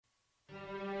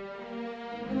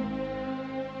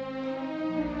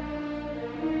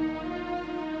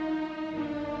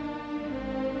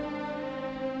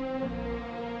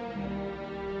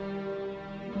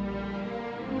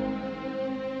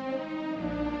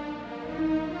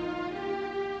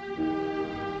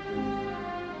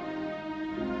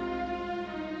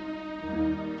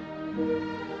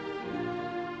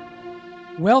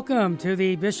Welcome to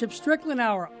the Bishop Strickland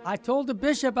Hour. I told the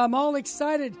bishop I'm all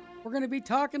excited. We're going to be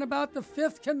talking about the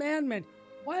Fifth Commandment.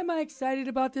 Why am I excited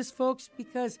about this, folks?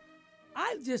 Because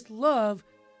I just love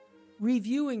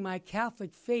reviewing my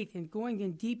Catholic faith and going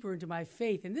in deeper into my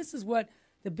faith. And this is what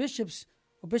Bishop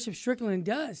Strickland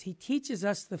does. He teaches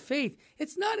us the faith.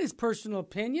 It's not his personal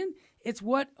opinion. It's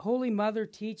what Holy Mother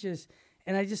teaches.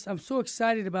 And I'm so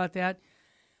excited about that.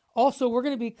 Also, we're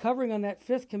going to be covering on that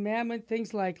Fifth Commandment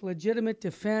things like legitimate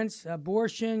defense,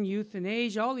 abortion,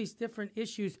 euthanasia, all these different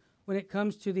issues when it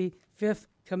comes to the Fifth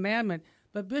Commandment.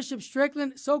 But Bishop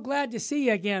Strickland, so glad to see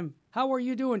you again. How are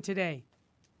you doing today?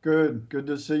 Good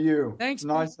to see you. Thanks.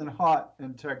 Nice and hot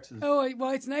in Texas. Oh,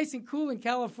 well, it's nice and cool in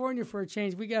California for a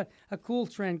change. We got a cool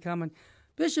trend coming.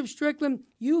 Bishop Strickland,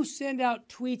 you send out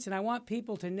tweets, and I want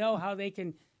people to know how they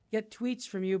can get tweets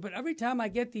from you. But every time I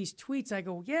get these tweets, I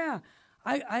go, yeah,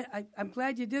 I'm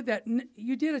glad you did that.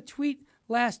 You did a tweet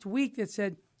last week that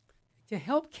said to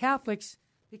help Catholics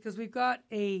because we've got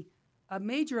a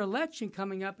major election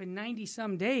coming up in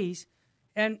 90-some days.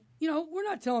 And, we're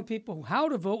not telling people how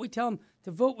to vote. We tell them to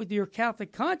vote with your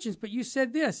Catholic conscience. But you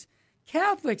said this,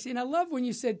 Catholics, and I love when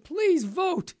you said, please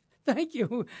vote. Thank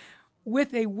you.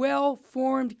 With a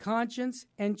well-formed conscience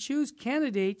and choose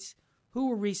candidates who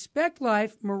will respect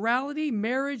life, morality,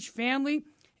 marriage, family,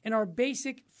 and our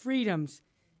basic freedoms.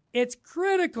 It's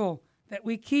critical that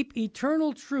we keep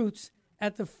eternal truths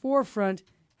at the forefront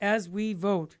as we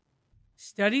vote.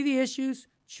 Study the issues,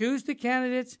 choose the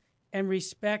candidates, and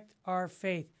respect our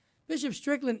faith. Bishop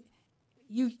Strickland,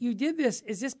 you did this.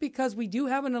 Is this because we do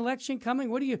have an election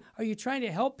coming? Are you trying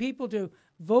to help people to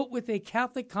vote with a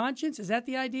Catholic conscience? Is that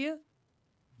the idea?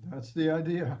 That's the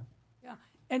idea. Yeah.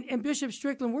 And Bishop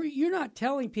Strickland, you're not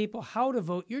telling people how to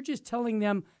vote. You're just telling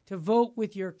them to vote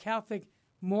with your Catholic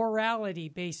morality,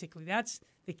 basically. That's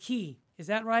the key. Is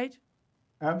that right?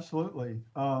 Absolutely.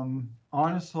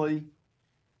 Honestly,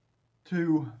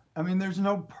 there's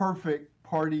no perfect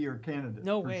party or candidate.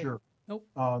 No for way. Sure. Nope.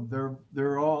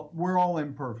 We're all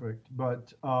imperfect,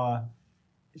 but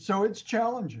so it's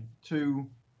challenging to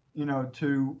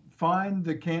find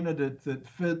the candidate that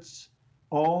fits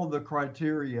all the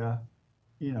criteria.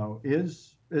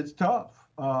 It's tough.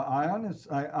 I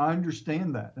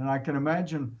understand that, and I can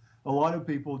imagine a lot of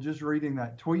people just reading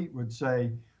that tweet would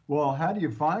say, well, how do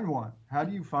you find one? How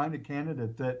do you find a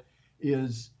candidate that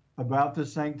is about the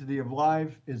sanctity of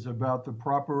life, is about the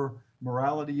proper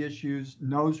morality issues,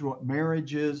 knows what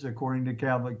marriage is according to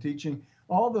Catholic teaching,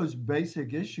 all those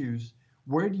basic issues?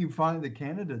 Where do you find the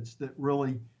candidates that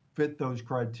really fit those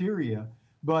criteria?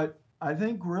 But I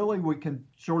think really we can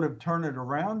sort of turn it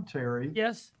around, Terry.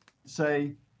 Yes.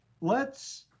 Say,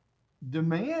 let's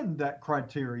demand that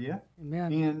criteria.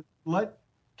 Amen. And let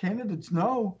candidates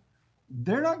know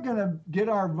they're not going to get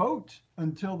our vote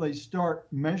until they start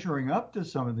measuring up to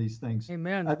some of these things.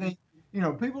 Amen. I think,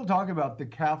 people talk about the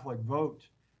Catholic vote,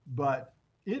 but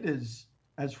it is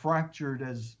as fractured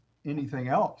as anything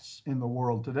else in the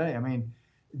world today. I mean,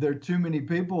 there are too many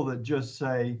people that just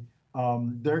say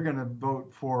they're going to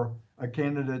vote for a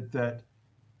candidate that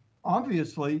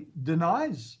obviously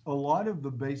denies a lot of the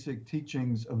basic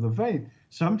teachings of the faith.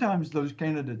 Sometimes those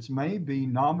candidates may be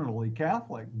nominally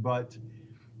Catholic, but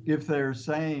if they're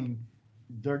saying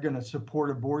they're going to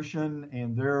support abortion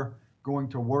and they're going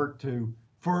to work to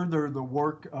further the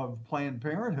work of Planned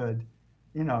Parenthood,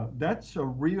 that's a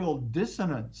real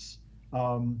dissonance.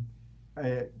 On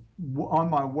my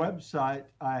website,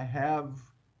 I have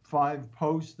 5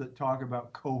 posts that talk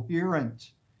about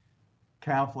coherent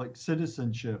Catholic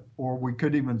citizenship, or we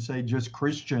could even say just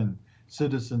Christian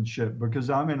citizenship,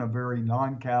 because I'm in a very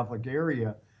non-Catholic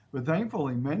area. But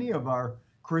thankfully, many of our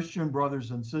Christian brothers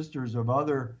and sisters of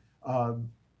other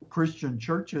Christian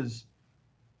churches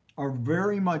are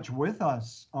very much with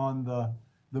us on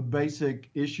the basic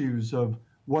issues of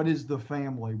what is the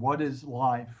family, what is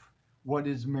life, what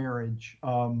is marriage.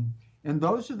 And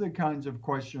those are the kinds of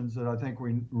questions that I think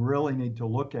we really need to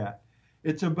look at.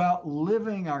 It's about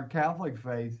living our Catholic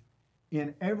faith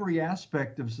in every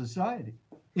aspect of society,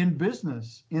 in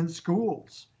business, in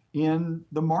schools, in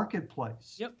the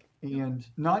marketplace. Yep. And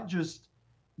not just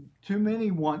too many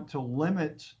want to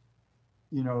limit,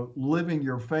 living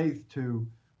your faith to,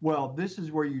 well, this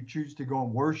is where you choose to go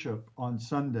and worship on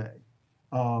Sunday.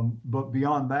 But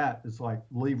beyond that, it's like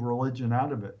leave religion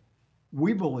out of it.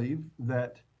 We believe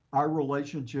that our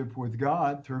relationship with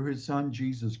God through his son,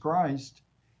 Jesus Christ,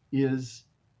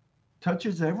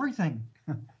 touches everything,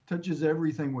 touches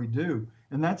everything we do.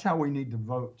 And that's how we need to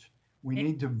vote. We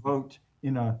need to vote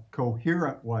in a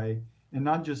coherent way and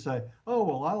not just say, oh,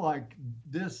 well, I like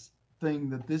this thing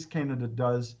that this candidate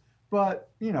does,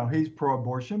 but, he's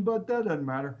pro-abortion, but that doesn't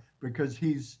matter because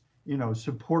he's,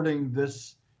 supporting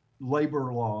this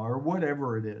labor law or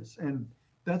whatever it is. And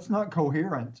that's not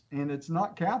coherent, and it's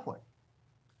not Catholic.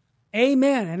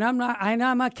 Amen. And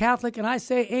I'm a Catholic, and I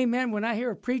say amen when I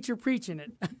hear a preacher preaching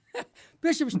it.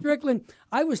 Bishop Strickland,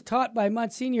 I was taught by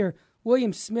Monsignor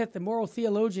William Smith, the moral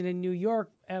theologian in New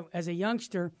York, as a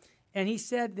youngster, and he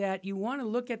said that you want to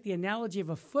look at the analogy of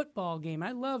a football game.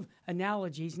 I love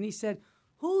analogies. And he said,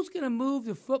 who's going to move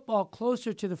the football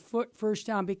closer to the first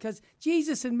down? Because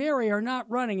Jesus and Mary are not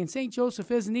running, and St. Joseph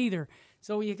isn't either.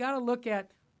 So you got to look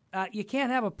at, you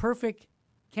can't have a perfect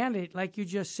candidate like you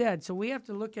just said. So we have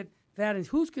to look at that as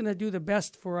who's going to do the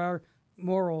best for our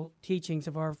moral teachings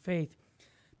of our faith.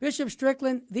 Bishop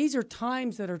Strickland, these are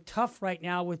times that are tough right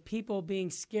now with people being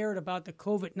scared about the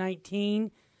COVID-19.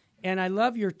 And I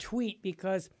love your tweet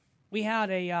because we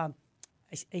had a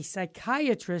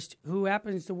psychiatrist who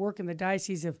happens to work in the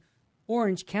Diocese of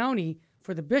Orange County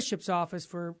for the bishop's office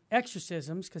for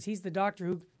exorcisms, because he's the doctor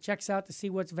who checks out to see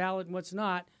what's valid and what's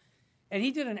not. And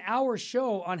he did an hour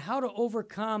show on how to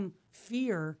overcome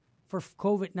fear for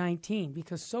COVID-19,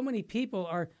 because so many people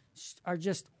are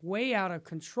just way out of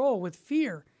control with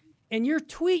fear. And your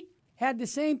tweet had the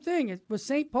same thing. It was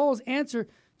St. Paul's answer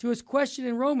to his question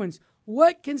in Romans.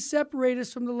 What can separate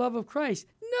us from the love of Christ?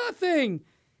 Nothing.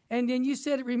 And then you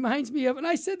said, it reminds me of, and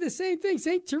I said the same thing,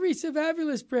 St. Teresa of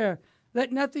Avila's prayer.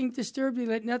 Let nothing disturb you.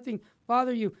 Let nothing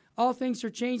bother you. All things are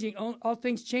changing. All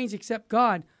things change except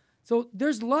God. So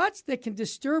there's lots that can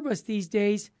disturb us these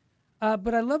days.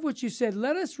 But I love what you said.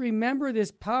 Let us remember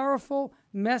this powerful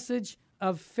message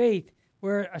of faith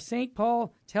where St.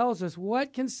 Paul tells us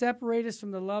what can separate us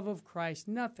from the love of Christ.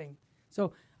 Nothing.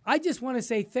 So I just want to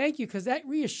say thank you, because that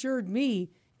reassured me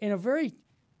in a very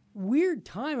weird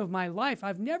time of my life.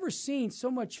 I've never seen so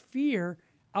much fear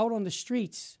out on the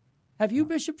streets. Have you,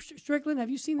 Bishop Strickland? Have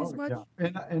you seen this much? Yeah.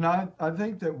 And I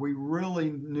think that we really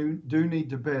do need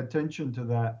to pay attention to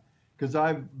that, because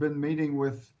I've been meeting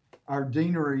with our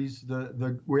deaneries.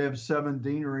 We have 7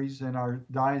 deaneries in our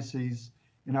diocese,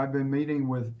 and I've been meeting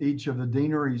with each of the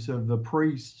deaneries of the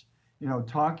priests,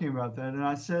 talking about that. And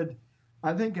I said,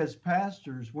 I think as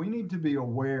pastors, we need to be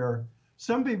aware.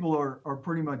 Some people are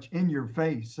pretty much in your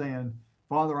face saying,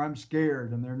 Father, I'm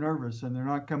scared, and they're nervous, and they're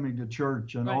not coming to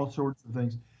church, and all sorts of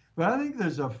things. But I think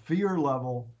there's a fear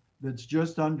level that's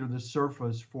just under the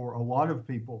surface for a lot of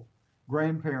people,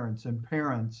 grandparents and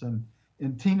parents and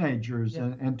teenagers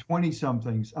and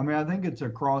 20-somethings. I mean, I think it's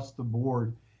across the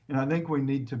board, and I think we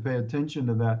need to pay attention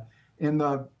to that. And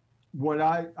what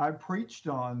I preached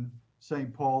on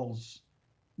St. Paul's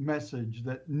message,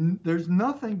 that there's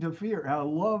nothing to fear. And I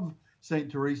love St.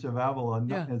 Teresa of Avila,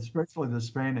 especially the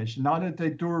Spanish, nada te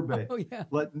turbe,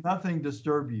 let nothing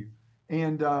disturb you.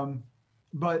 And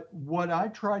but what I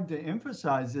tried to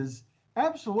emphasize is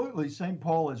absolutely St.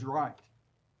 Paul is right.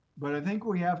 But I think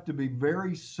we have to be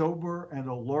very sober and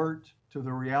alert to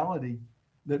the reality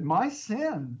that my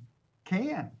sin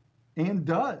can and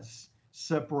does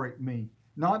separate me.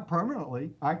 Not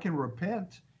permanently. I can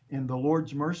repent, and the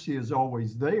Lord's mercy is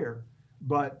always there.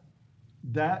 But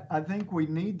that, I think we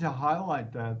need to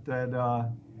highlight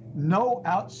that no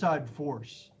outside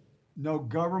force, no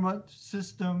government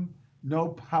system, no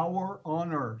power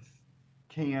on earth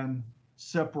can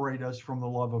separate us from the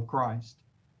love of Christ.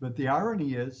 But the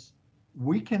irony is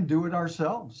we can do it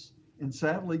ourselves. And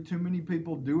sadly, too many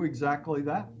people do exactly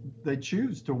that. They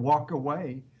choose to walk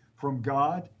away from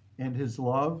God and his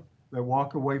love. They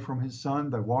walk away from his son.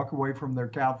 They walk away from their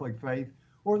Catholic faith,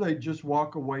 or they just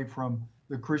walk away from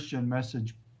the Christian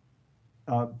message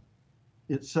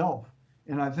itself.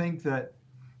 And I think that,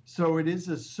 so it is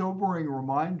a sobering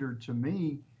reminder to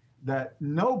me that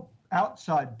no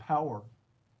outside power,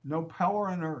 no power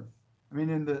on earth. I mean,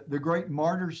 in the great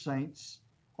martyr saints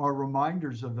are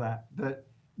reminders of that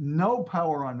no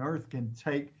power on earth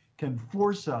can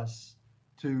force us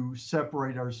to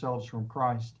separate ourselves from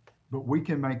Christ, but we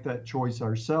can make that choice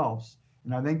ourselves.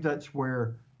 And I think that's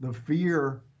where the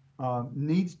fear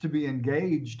needs to be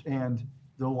engaged, and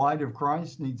the light of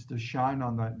Christ needs to shine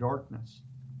on that darkness.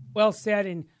 Well said.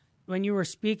 And when you were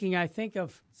speaking, I think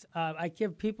of, I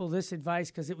give people this advice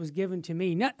because it was given to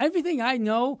me. Not everything I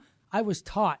know, I was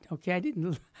taught. Okay, I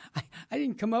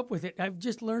didn't come up with it. I've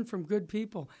just learned from good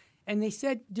people. And they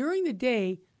said during the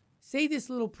day, say this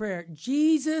little prayer: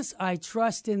 Jesus, I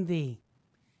trust in thee.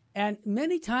 And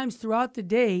many times throughout the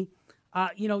day,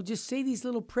 just say these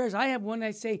little prayers. I have one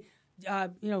I say,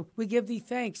 we give thee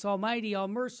thanks, Almighty, all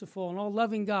merciful, and all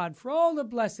loving God, for all the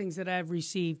blessings that I have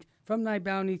received from thy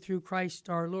bounty through Christ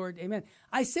our Lord. Amen.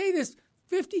 I say this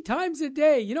 50 times a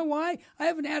day. You know why? I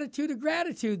have an attitude of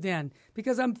gratitude then,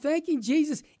 because I'm thanking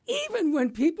Jesus even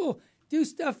when people do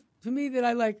stuff to me that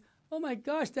I like, oh my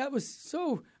gosh, that was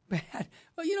so bad.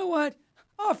 Well, you know what?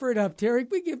 Offer it up, Terry.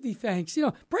 We give thee thanks.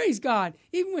 Praise God.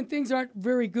 Even when things aren't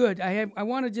very good, I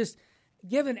want to just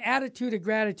give an attitude of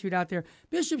gratitude out there.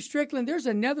 Bishop Strickland, there's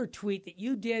another tweet that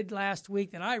you did last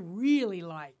week that I really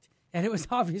liked, and it was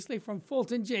obviously from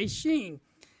Fulton J. Sheen.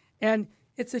 And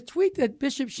it's a tweet that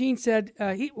Bishop Sheen said,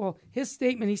 his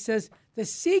statement, he says, "The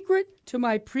secret to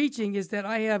my preaching is that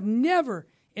I have never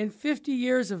in 50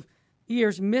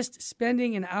 years missed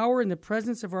spending an hour in the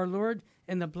presence of our Lord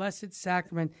in the Blessed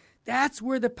Sacrament." That's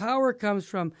where the power comes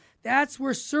from. That's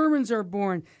where sermons are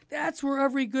born. That's where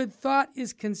every good thought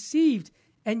is conceived.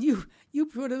 And you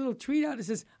put a little tweet out that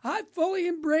says, "I fully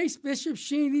embrace Bishop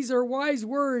Sheen. These are wise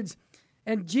words.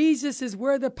 And Jesus is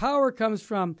where the power comes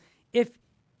from. If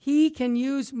he can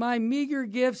use my meager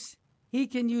gifts, he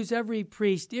can use every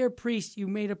priest. Dear priest, you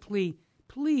made a plea.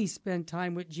 Please spend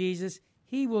time with Jesus.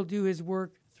 He will do his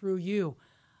work through you."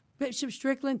 Bishop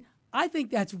Strickland, I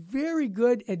think that's very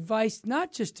good advice,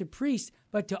 not just to priests,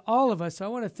 but to all of us. So I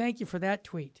want to thank you for that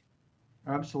tweet.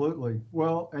 Absolutely.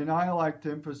 Well, and I like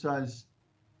to emphasize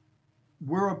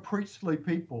we're a priestly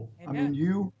people. Amen. I mean,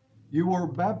 you were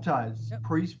baptized, yep,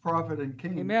 priest, prophet, and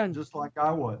king, Amen, just like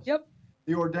I was. Yep.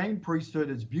 The ordained priesthood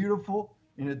is beautiful,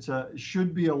 and it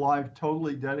should be a life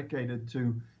totally dedicated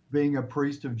to being a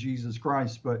priest of Jesus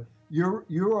Christ. But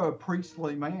you're a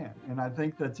priestly man, and I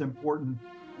think that's important,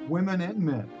 women and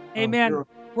men. Amen.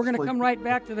 We're going to come right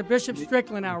back to the Bishop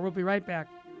Strickland hour. We'll be right back.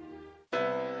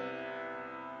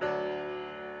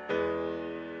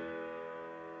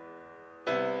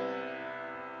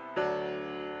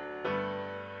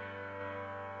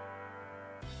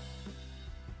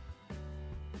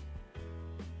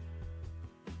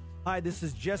 Hi, this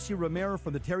is Jesse Romero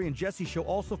from the Terry and Jesse Show,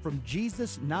 also from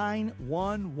Jesus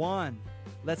 911.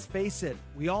 Let's face it,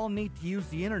 we all need to use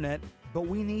the internet, but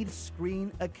we need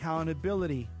screen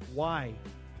accountability. Why?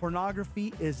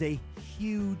 Pornography is a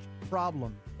huge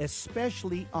problem,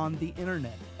 especially on the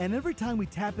internet. And every time we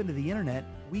tap into the internet,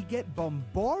 we get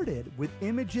bombarded with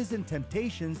images and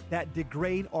temptations that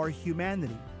degrade our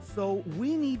humanity. So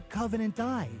we need Covenant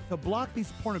Eyes to block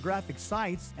these pornographic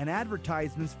sites and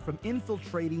advertisements from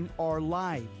infiltrating our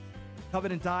lives.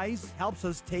 Covenant Eyes helps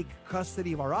us take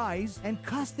custody of our eyes and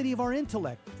custody of our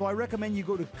intellect. So I recommend you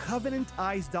go to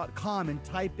covenanteyes.com and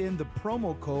type in the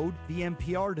promo code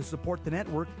VMPR to support the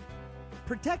network.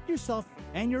 Protect yourself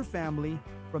and your family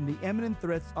from the imminent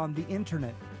threats on the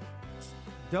internet.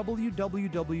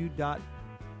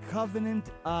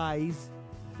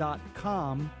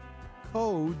 www.covenanteyes.com,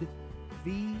 code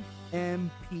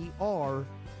VMPR,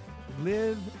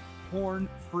 live porn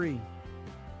free.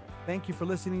 Thank you for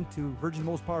listening to Virgin's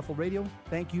Most Powerful Radio.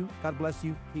 Thank you. God bless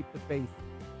you. Keep the faith.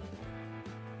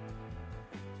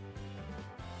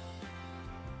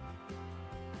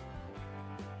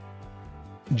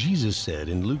 Jesus said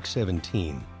in Luke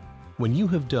 17, "When you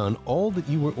have done all that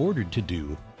you were ordered to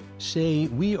do, say,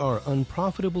 'We are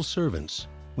unprofitable servants.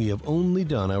 We have only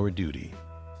done our duty.'"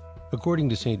 According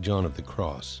to St. John of the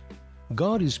Cross,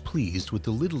 God is pleased with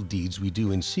the little deeds we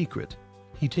do in secret.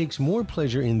 He takes more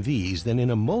pleasure in these than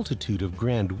in a multitude of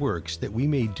grand works that we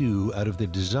may do out of the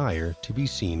desire to be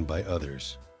seen by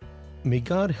others. May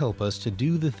God help us to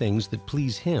do the things that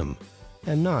please Him,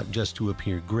 and not just to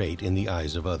appear great in the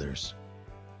eyes of others.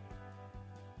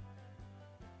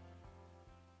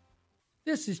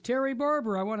 This is Terry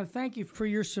Barber. I want to thank you for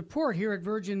your support here at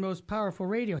Virgin Most Powerful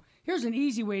Radio. Here's an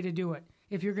easy way to do it.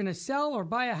 If you're going to sell or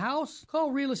buy a house,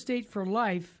 call Real Estate for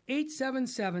Life,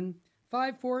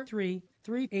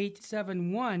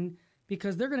 877-543-3871,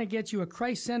 because they're going to get you a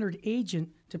Christ-centered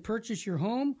agent to purchase your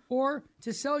home or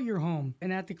to sell your home.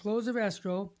 And at the close of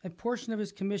escrow, a portion of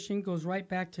his commission goes right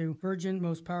back to Virgin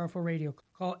Most Powerful Radio.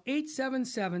 Call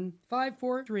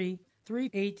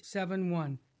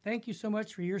 877-543-3871. Thank you so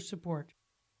much for your support.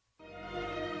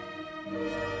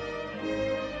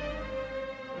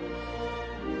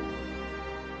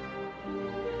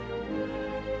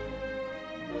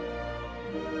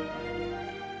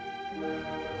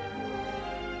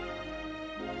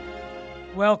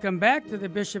 Welcome back to the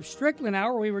Bishop Strickland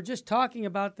Hour. We were just talking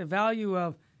about the value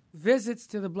of visits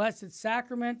to the Blessed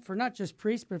Sacrament for not just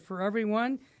priests, but for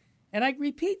everyone. And I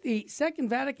repeat, the Second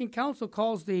Vatican Council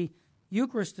calls the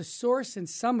Eucharist the source and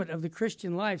summit of the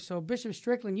Christian life. So, Bishop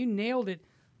Strickland, you nailed it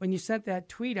when you sent that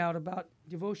tweet out about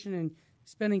devotion and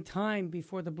spending time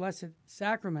before the Blessed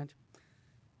Sacrament.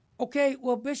 Okay,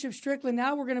 well, Bishop Strickland,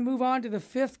 now we're going to move on to the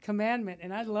Fifth Commandment,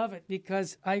 and I love it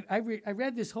because I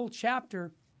read this whole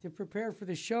chapter to prepare for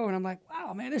the show, and I'm like,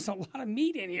 wow, man, there's a lot of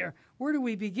meat in here. Where do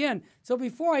we begin? So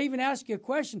before I even ask you a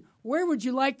question, where would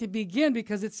you like to begin?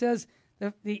 Because it says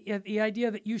the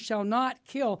idea that you shall not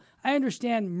kill. I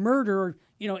understand murder, or,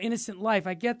 innocent life.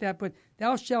 I get that, but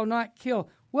thou shalt not kill.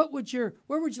 Where would you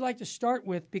like to start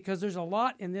with? Because there's a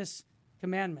lot in this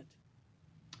commandment.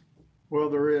 Well,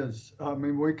 there is. I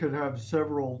mean, we could have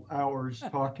several hours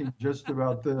talking just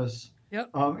about this.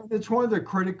 Yep. It's one of the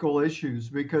critical issues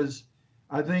because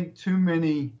I think too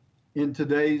many in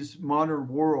today's modern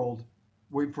world,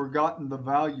 we've forgotten the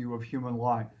value of human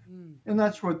life. And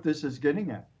that's what this is getting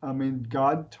at. I mean,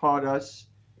 God taught us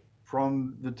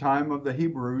from the time of the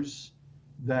Hebrews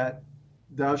that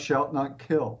thou shalt not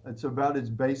kill. It's about as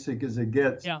basic as it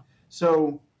gets. Yeah.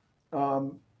 So,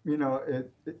 it'd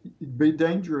be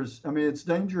dangerous. I mean, it's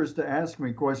dangerous to ask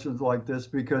me questions like this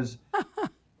because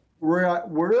where I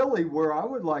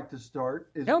would like to start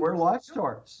is where life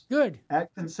starts. Good.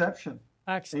 At conception.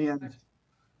 Excellent.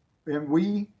 And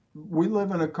we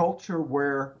live in a culture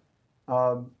where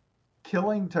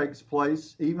killing takes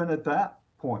place even at that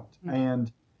point.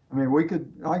 And I mean, we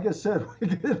could, like I said,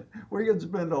 we could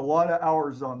spend a lot of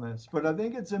hours on this, but I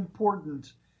think it's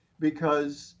important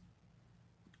because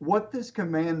what this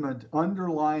commandment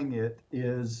underlying it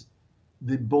is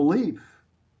the belief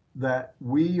that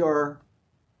we are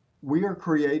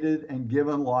created and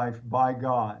given life by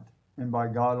God and by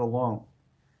God alone.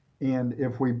 And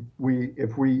if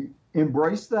we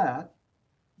embrace that,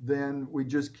 then we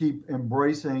just keep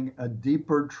embracing a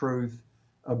deeper truth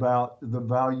about the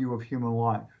value of human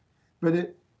life.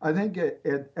 But I think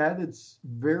at its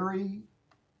very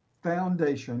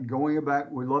foundation, going back,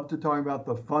 we love to talk about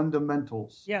the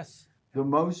fundamentals. Yes. The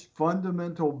most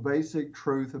fundamental basic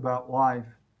truth about life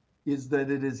is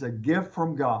that it is a gift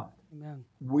from God. Amen.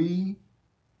 We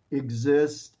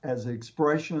exist as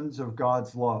expressions of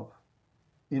God's love.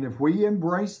 And if we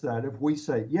embrace that, if we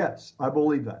say, yes, I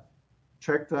believe that,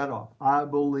 check that off. I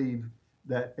believe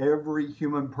that every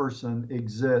human person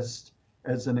exists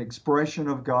as an expression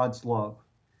of God's love,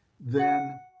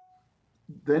 then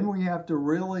we have to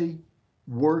really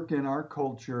work in our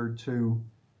culture to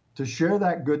share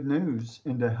that good news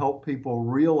and to help people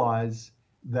realize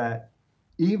that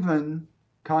even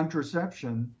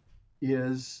contraception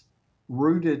is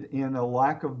rooted in a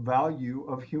lack of value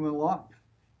of human life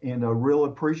and a real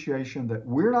appreciation that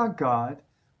we're not God,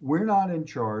 we're not in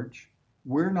charge,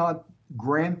 we're not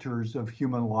grantors of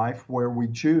human life where we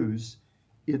choose.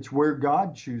 It's where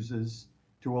God chooses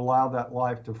to allow that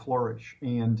life to flourish.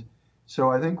 And so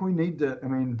I think we need to, I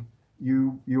mean,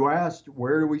 you asked,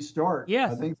 where do we start?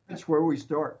 Yes. I think that's where we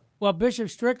start. Well, Bishop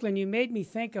Strickland, you made me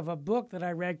think of a book that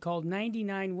I read called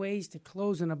 99 Ways to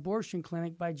Close an Abortion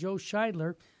Clinic by Joe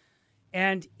Scheidler.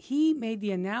 And he made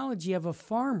the analogy of a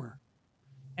farmer.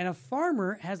 And a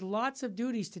farmer has lots of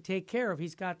duties to take care of.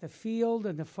 He's got the field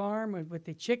and the farm with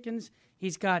the chickens.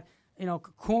 He's got,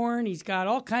 corn. He's got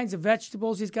all kinds of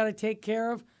vegetables he's got to take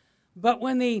care of. But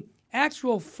when the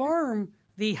actual farm,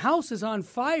 the house is on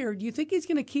fire, do you think he's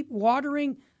going to keep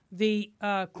watering the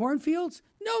cornfields?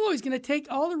 No, he's going to take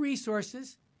all the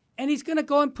resources and he's going to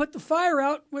go and put the fire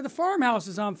out where the farmhouse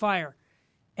is on fire.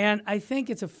 And I think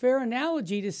it's a fair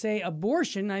analogy to say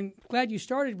abortion. I'm glad you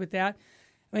started with that.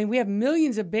 I mean, we have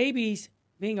millions of babies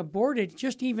being aborted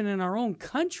just even in our own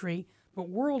country, but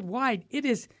worldwide, it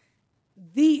is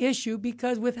the issue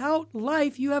because without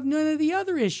life, you have none of the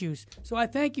other issues. So I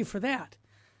thank you for that.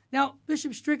 Now,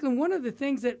 Bishop Strickland, one of the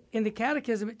things that in the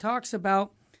Catechism it talks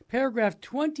about, paragraph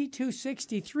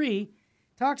 2263,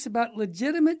 talks about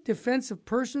legitimate defense of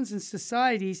persons and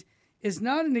societies is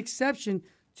not an exception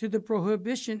to the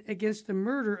prohibition against the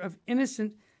murder of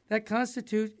innocent that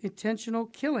constitute intentional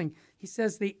killing. He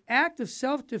says the act of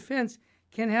self-defense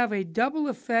can have a double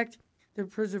effect, the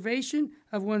preservation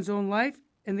of one's own life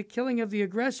and the killing of the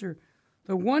aggressor.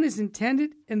 The one is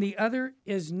intended and the other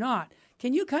is not.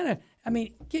 Can you kind of,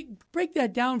 break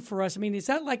that down for us? I mean, is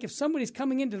that like if somebody's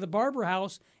coming into the barber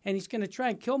house and he's going to try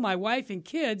and kill my wife and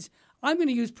kids, I'm going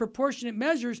to use proportionate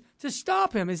measures to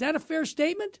stop him. Is that a fair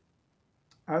statement?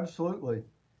 Absolutely.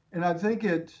 And I think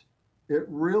it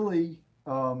really,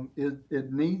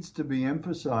 it needs to be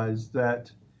emphasized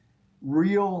that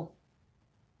real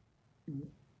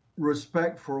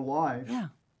respect for life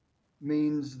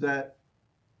means that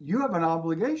you have an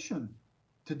obligation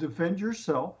to defend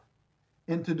yourself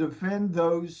and to defend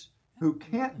those who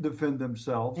can't defend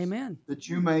themselves. Amen. That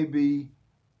you may be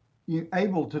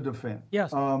able to defend.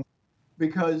 Yes.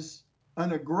 Because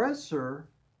an aggressor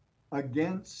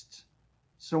against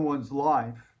someone's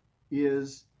life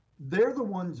they're the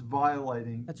ones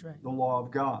violating That's right. the law of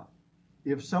God.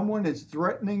 If someone is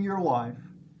threatening your life,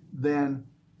 then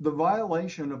the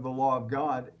violation of the law of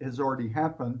God has already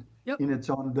happened, Yep. and it's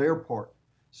on their part.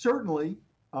 Certainly,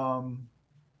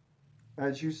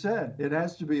 as you said, it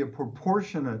has to be a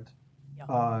proportionate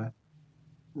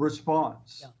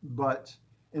response. Yeah. But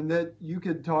and that you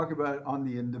could talk about it on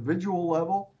the individual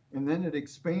level, and then it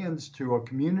expands to a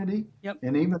community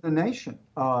and even a nation.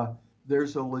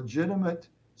 There's a legitimate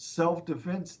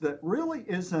self-defense that really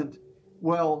isn't,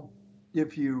 well,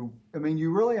 you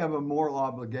really have a moral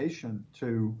obligation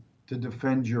to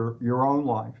defend your own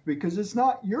life, because it's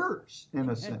not yours in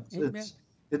a sense. Amen.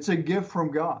 It's a gift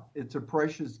from God. It's a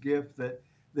precious gift that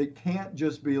can't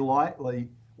just be lightly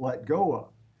let go of.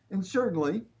 And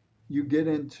certainly you get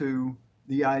into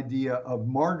the idea of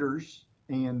martyrs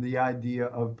and the idea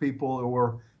of people who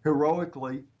are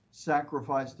heroically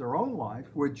sacrificed their own life,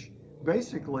 which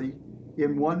basically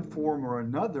in one form or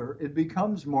another, it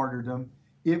becomes martyrdom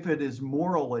if it is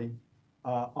morally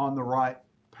on the right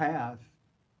path.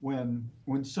 When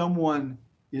someone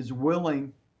is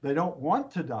willing, they don't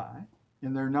want to die,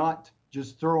 and they're not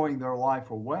just throwing their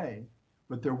life away,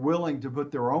 but they're willing to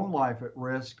put their own life at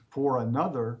risk for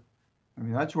another. I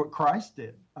mean, that's what Christ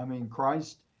did. I mean,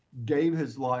 Christ gave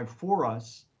his life for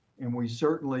us, and we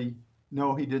certainly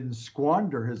know he didn't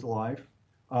squander his life.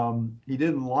 He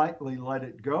didn't lightly let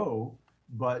it go,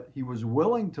 but he was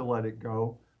willing to let it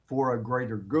go for a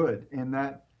greater good. And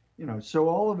that, so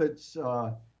all of it's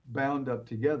bound up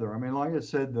together. I mean, like I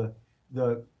said,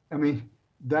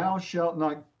 thou shalt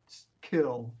not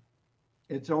kill.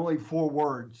 It's only 4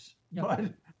 words, but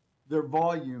there are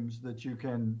volumes that you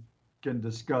can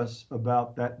discuss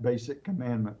about that basic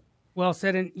commandment. Well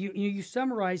said. And you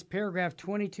summarize paragraph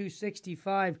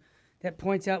 2265 that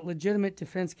points out legitimate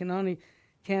defense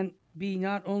can be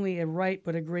not only a right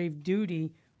but a grave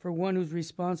duty for one who's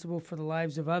responsible for the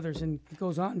lives of others. And it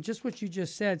goes on, just what you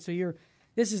just said. So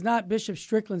this is not Bishop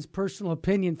Strickland's personal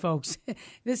opinion, folks.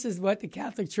 This is what the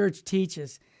Catholic Church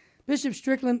teaches. Bishop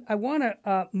Strickland, I want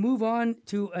to move on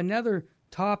to another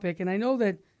topic, and I know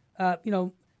that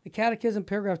the Catechism,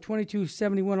 paragraph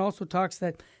 2271, also talks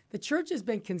that the Church has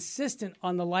been consistent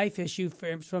on the life issue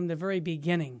from the very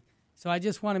beginning. So I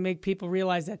just want to make people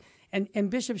realize that. And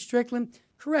Bishop Strickland,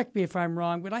 correct me if I'm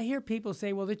wrong, but I hear people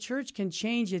say, well, the Church can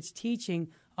change its teaching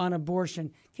on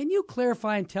abortion. Can you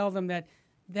clarify and tell them that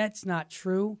that's not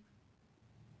true?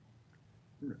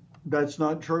 That's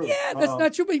not true. Yeah, that's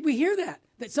not true. But we hear that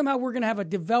somehow we're going to have a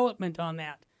development on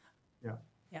that. Yeah.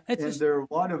 And there are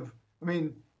a lot of,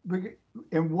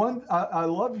 I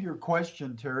love your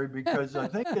question, Terry, because I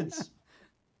think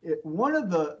one of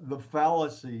the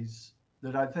fallacies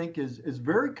that I think is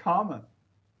very common,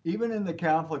 even in the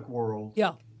Catholic world.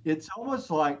 Yeah. It's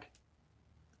almost like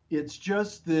it's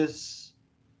just this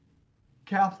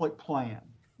Catholic plan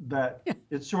that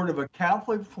it's sort of a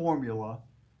Catholic formula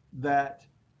that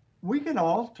we can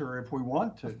alter if we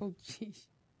want to. Oh, jeez.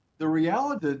 The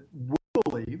reality that we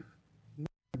believe,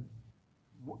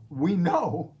 we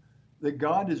know that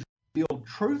God has revealed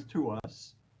truth to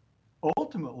us.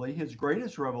 Ultimately, his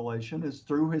greatest revelation is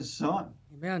through his Son.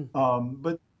 Amen.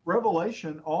 But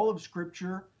revelation, all of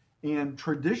Scripture and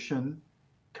tradition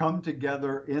come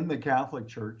together in the Catholic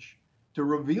Church to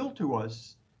reveal to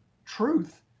us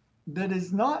truth that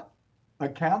is not a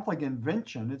Catholic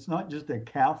invention. It's not just a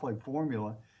Catholic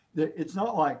formula. It's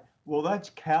not like, well, that's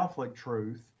Catholic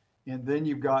truth, and then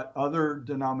you've got other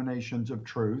denominations of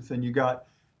truth, and you got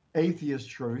atheist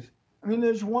truth. I mean,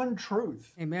 there's one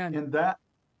truth. Amen. And that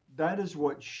is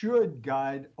what should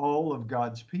guide all of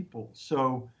God's people.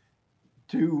 So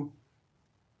to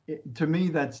me,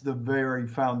 that's the very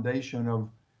foundation of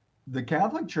the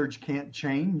Catholic Church. Can't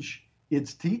change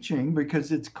its teaching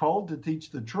because it's called to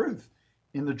teach the truth.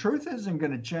 And the truth isn't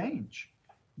going to change.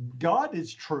 God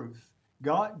is truth.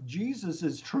 Jesus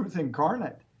is truth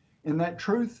incarnate. And that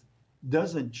truth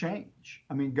doesn't change.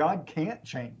 I mean, God can't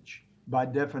change by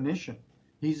definition.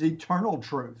 He's eternal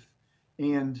truth.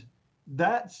 And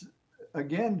that's,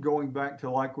 again, going back to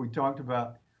like we talked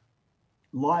about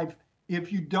life.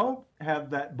 If you don't have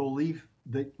that belief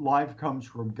that life comes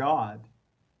from God,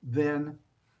 then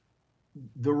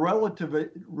the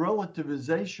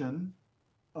relativization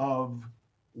of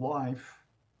life,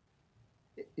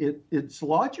 it's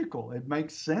logical. It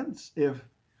makes sense. If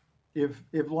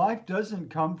life doesn't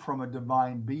come from a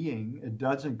divine being, it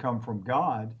doesn't come from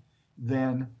God,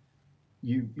 then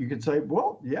you could say,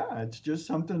 well, yeah, it's just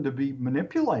something to be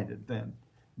manipulated then.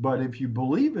 But if you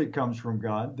believe it comes from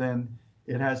God, then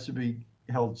it has to be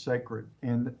held sacred.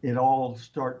 And it all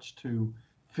starts to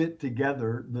fit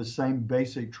together the same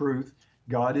basic truth.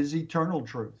 God is eternal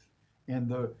truth.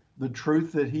 And the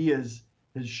truth that he has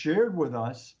shared with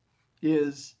us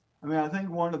is I mean, I think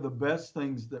one of the best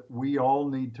things that we all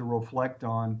need to reflect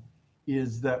on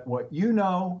is that what you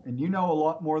know, and you know a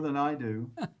lot more than I do,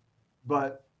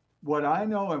 but what I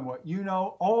know and what you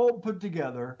know all put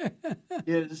together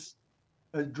is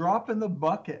a drop in the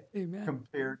bucket. Amen.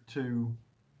 Compared to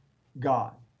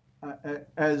God.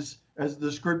 As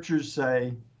the scriptures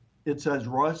say, it's as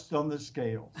rust on the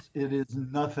scales. It is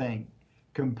nothing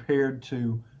compared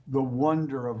to the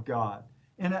wonder of God.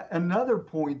 And another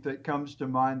point that comes to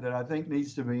mind that I think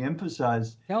needs to be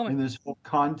emphasized in this whole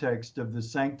context of the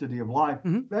sanctity of life,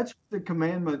 that's the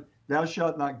commandment, thou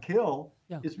shalt not kill,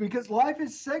 is because life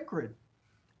is sacred.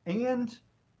 And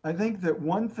I think that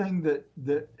one thing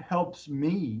that helps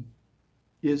me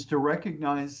is to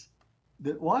recognize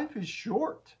that life is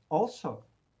short also.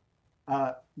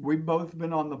 We've both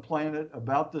been on the planet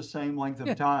about the same length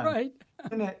of time. Right.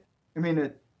 And it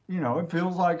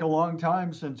feels like a long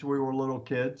time since we were little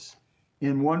kids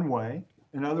in one way.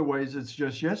 In other ways, it's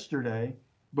just yesterday.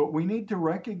 But we need to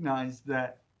recognize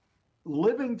that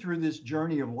living through this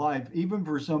journey of life, even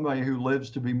for somebody who lives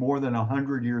to be more than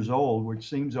 100 years old, which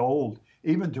seems old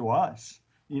even to us,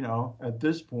 at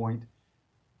this point,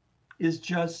 is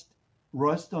just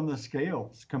rust on the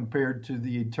scales compared to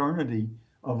the eternity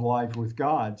of life with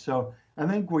God. So I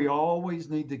think we always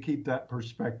need to keep that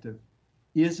perspective.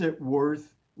 Is it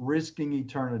worth risking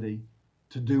eternity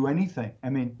to do anything? I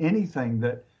mean, anything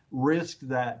that risks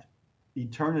that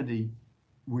eternity,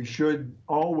 we should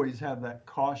always have that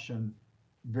caution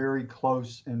very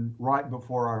close and right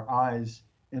before our eyes,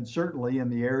 and certainly in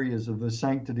the areas of the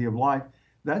sanctity of life.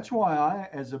 That's why I,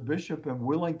 as a bishop, am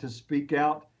willing to speak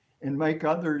out and make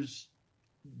others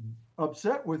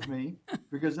upset with me,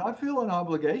 because I feel an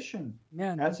obligation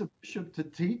as a bishop to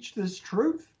teach this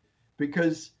truth,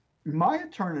 because my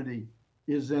eternity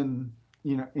is in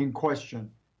question.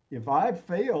 If I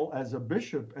fail as a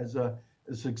bishop, as a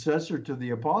successor to the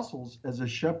apostles, as a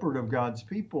shepherd of God's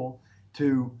people,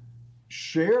 to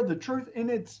share the truth, and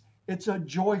it's a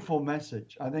joyful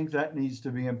message. I think that needs to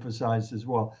be emphasized as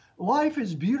well. Life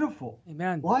is beautiful.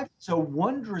 Amen. Life is a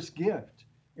wondrous gift.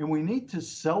 And we need to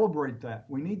celebrate that.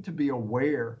 We need to be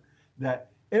aware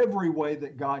that every way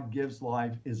that God gives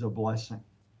life is a blessing.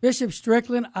 Bishop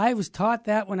Strickland, I was taught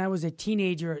that when I was a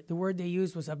teenager. The word they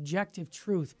used was objective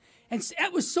truth. And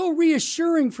that was so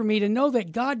reassuring for me to know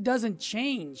that God doesn't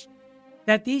change,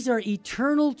 that these are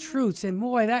eternal truths. And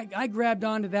boy, I grabbed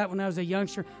onto that when I was a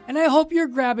youngster. And I hope you're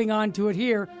grabbing onto it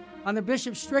here on the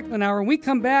Bishop Strickland Hour. When we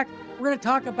come back, we're going to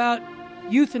talk about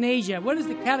euthanasia. What does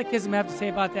the Catechism have to say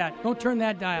about that? Don't turn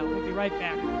that dial. We'll be right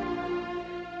back.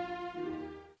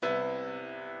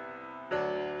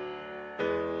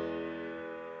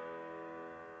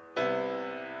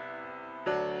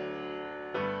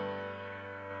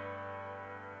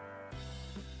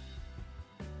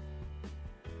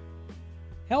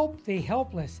 Help the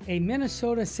Helpless, a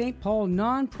Minnesota St. Paul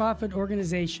nonprofit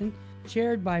organization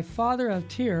chaired by Father of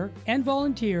Tyr and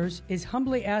volunteers, is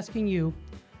humbly asking you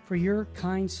for your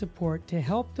kind support to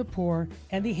help the poor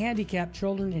and the handicapped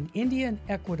children in India and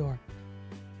Ecuador.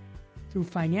 Through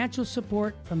financial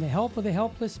support from the Help of the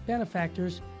Helpless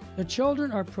benefactors, the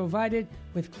children are provided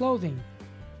with clothing,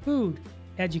 food,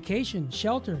 education,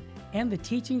 shelter, and the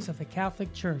teachings of the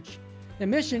Catholic Church. The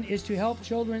mission is to help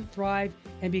children thrive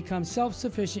and become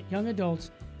self-sufficient young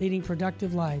adults leading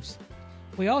productive lives.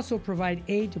 We also provide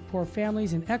aid to poor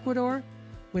families in Ecuador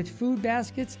with food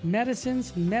baskets,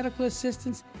 medicines, medical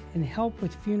assistance, and help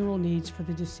with funeral needs for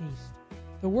the deceased.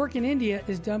 The work in India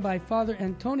is done by Father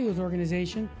Antonio's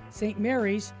organization, St.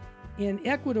 Mary's. In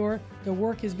Ecuador, the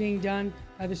work is being done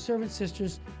by the Servant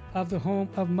Sisters of the Home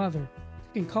of Mother.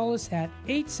 You can call us at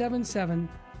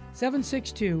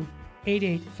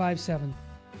 877-762-8857.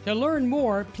 To learn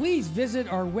more, please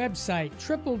visit our website,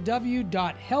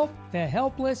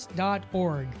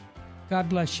 www.helpthehelpless.org. God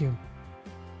bless you.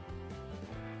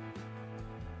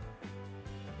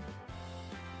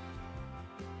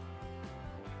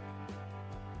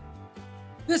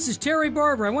 This is Terry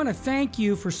Barber. I want to thank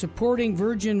you for supporting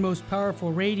Virgin Most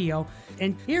Powerful Radio.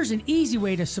 And here's an easy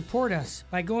way to support us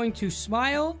by going to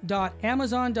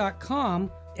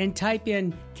smile.amazon.com and type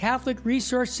in Catholic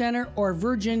Resource Center or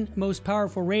Virgin Most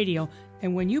Powerful Radio.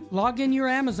 And when you log in your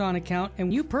Amazon account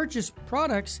and you purchase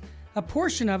products, a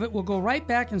portion of it will go right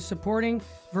back in supporting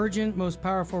Virgin Most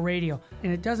Powerful Radio.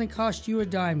 And it doesn't cost you a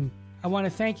dime. I want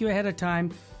to thank you ahead of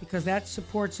time because that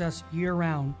supports us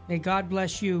year-round. May God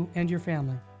bless you and your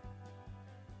family.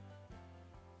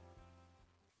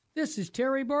 This is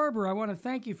Terry Barber. I want to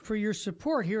thank you for your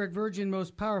support here at Virgin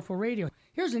Most Powerful Radio.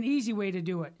 Here's an easy way to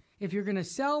do it. If you're going to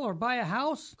sell or buy a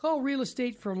house, call Real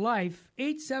Estate for Life,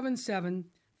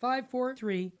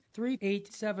 877-543-5700.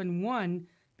 3871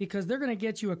 because they're going to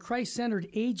get you a Christ-centered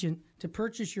agent to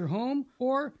purchase your home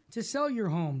or to sell your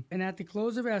home. And at the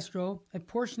close of escrow, a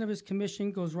portion of his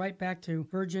commission goes right back to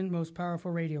Virgin Most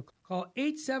Powerful Radio. Call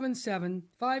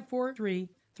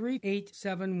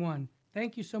 877-543-3871.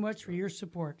 Thank you so much for your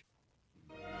support.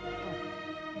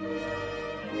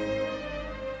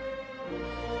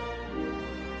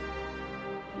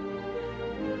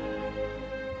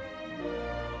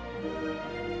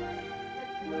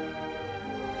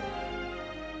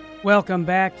 Welcome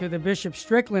back to the Bishop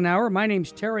Strickland Hour. My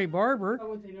name's Terry Barber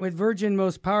with Virgin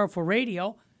Most Powerful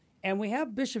Radio, and we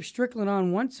have Bishop Strickland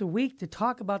on once a week to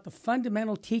talk about the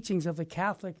fundamental teachings of the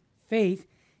Catholic faith,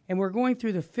 and we're going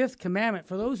through the Fifth Commandment.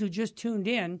 For those who just tuned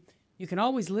in, you can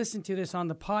always listen to this on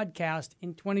the podcast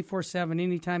in 24/7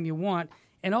 anytime you want,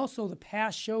 and also the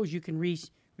past shows you can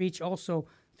reach also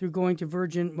through going to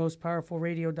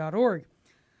virginmostpowerfulradio.org.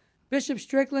 Bishop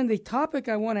Strickland, the topic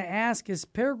I want to ask is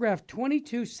paragraph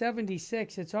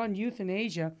 2276. It's on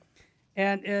euthanasia.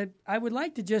 And I would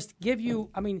like to just give you,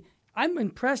 I'm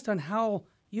impressed on how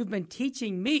you've been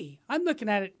teaching me. I'm looking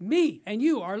at it, me and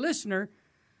you, our listener,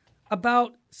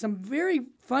 about some very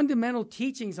fundamental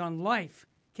teachings on life.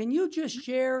 Can you just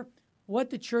share what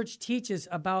the church teaches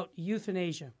about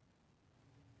euthanasia?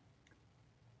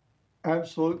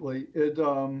 Absolutely.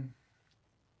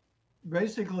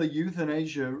 Basically,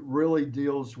 euthanasia really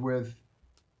deals with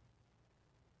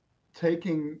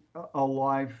taking a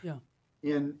life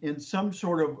in some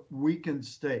sort of weakened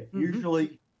state,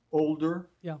 usually older,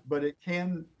 but it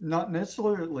can not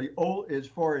necessarily old as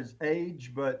far as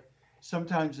age, but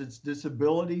sometimes it's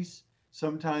disabilities,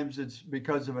 sometimes it's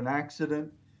because of an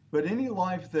accident, but any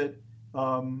life that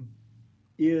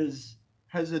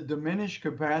has a diminished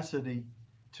capacity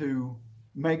to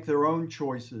make their own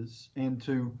choices and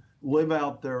to live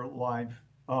out their life.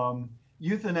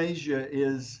 Euthanasia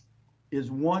is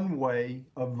one way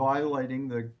of violating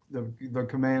the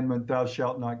commandment, thou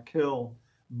shalt not kill,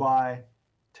 by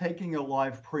taking a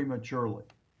life prematurely.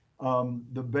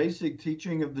 The basic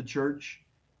teaching of the church,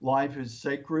 life is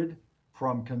sacred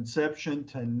from conception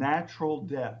to natural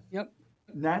death. Yep.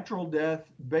 Natural death,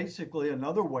 basically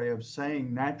another way of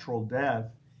saying natural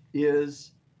death,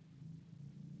 is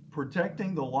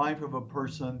protecting the life of a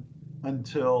person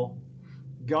until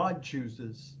God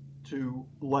chooses to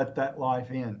let that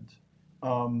life end.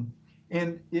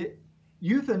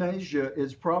 Euthanasia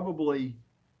is probably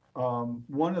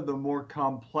one of the more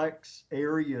complex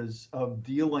areas of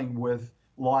dealing with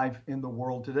life in the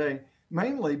world today,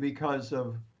 mainly because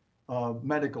of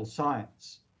medical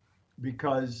science,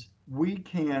 because we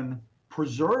can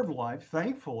preserve life,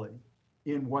 thankfully,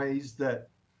 in ways that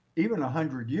even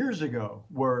 100 years ago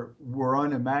were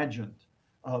unimagined.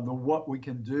 What we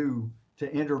can do to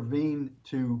intervene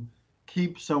to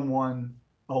keep someone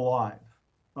alive.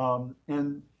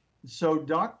 And so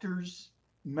doctors,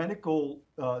 medical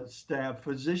staff,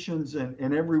 physicians,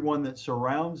 and everyone that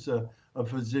surrounds a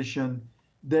physician,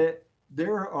 that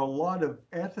there are a lot of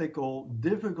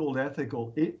difficult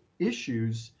ethical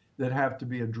issues that have to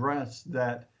be addressed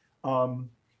that,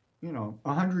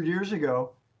 100 years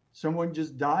ago, someone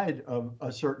just died of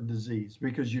a certain disease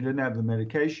because you didn't have the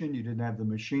medication, you didn't have the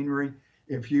machinery.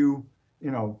 If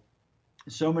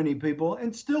so many people,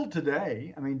 and still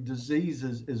today, disease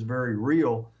is very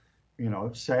real.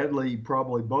 Sadly,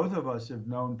 probably both of us have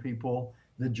known people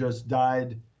that just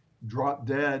died, dropped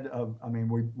dead of,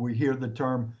 we hear the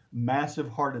term massive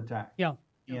heart attack. Yeah.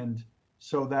 And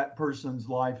so that person's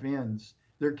life ends.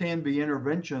 There can be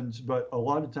interventions, but a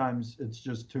lot of times it's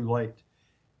just too late.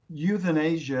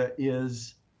 Euthanasia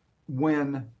is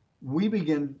when we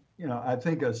begin, I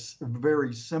think a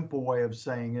very simple way of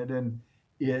saying it, and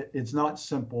it's not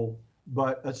simple,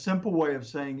 but a simple way of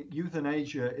saying it,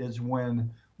 euthanasia is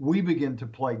when we begin to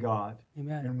play God.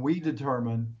 Amen. And we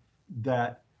determine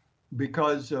that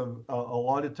because of a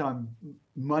lot of time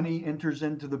money enters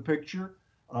into the picture,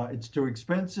 it's too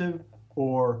expensive,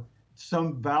 or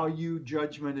some value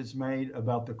judgment is made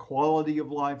about the quality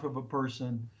of life of a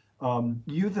person.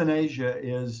 Euthanasia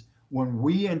is when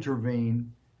we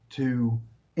intervene to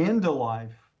end a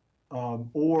life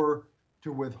or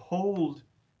to withhold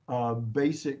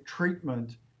basic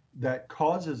treatment that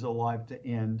causes a life to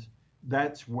end.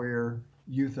 That's where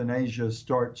euthanasia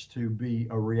starts to be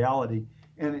a reality.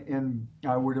 And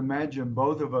I would imagine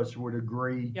both of us would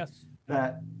agree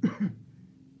that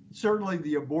certainly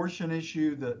the abortion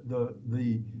issue,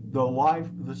 the life,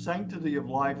 the sanctity of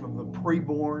life of the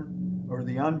preborn or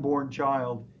the unborn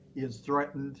child is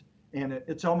threatened, and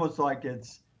it's almost like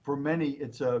for many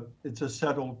it's a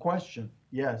settled question.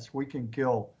 Yes, we can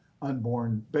kill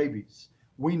unborn babies.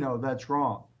 We know that's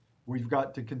wrong. we've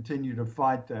got to continue to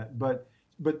fight that. But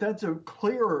that's a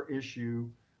clearer issue.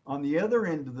 On the other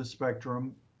end of the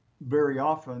spectrum, very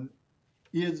often,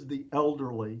 is the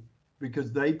elderly,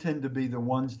 because they tend to be the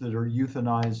ones that are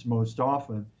euthanized most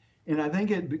often. And I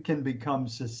think it can become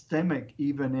systemic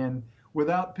even in,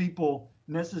 without people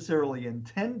necessarily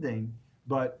intending,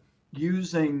 but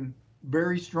using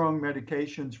very strong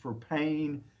medications for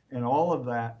pain and all of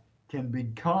that can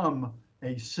become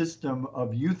a system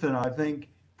of euthanasia. I think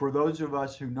for those of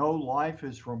us who know life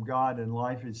is from God and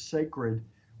life is sacred,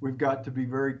 we've got to be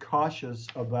very cautious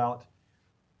about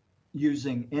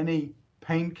using any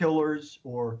painkillers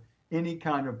or any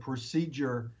kind of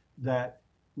procedure that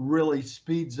really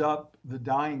speeds up the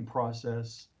dying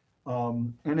process.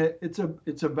 And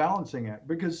it's a balancing act,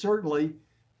 because certainly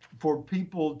for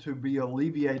people to be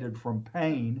alleviated from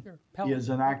pain is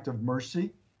an act of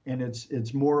mercy, and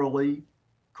it's morally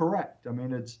correct. I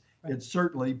mean, it's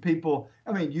certainly people.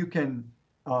 I mean, you can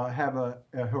have a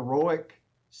heroic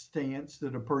stance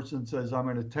that a person says, "I'm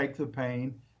going to take the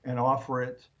pain and offer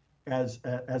it as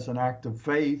an act of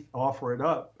faith, offer it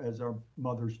up," as our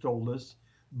mothers told us.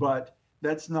 But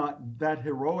that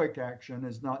heroic action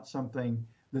is not something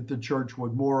that the church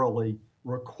would morally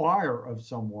require of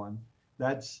someone.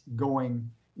 That's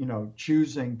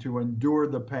choosing to endure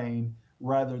the pain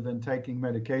rather than taking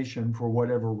medication for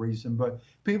whatever reason. But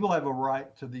people have a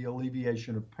right to the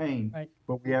alleviation of pain, right.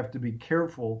 But we have to be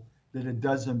careful that it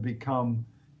doesn't become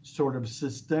sort of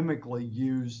systemically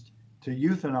used to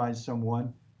euthanize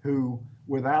someone who,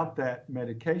 without that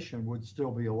medication, would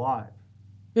still be alive.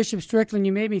 Bishop Strickland,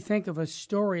 you made me think of a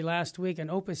story last week. An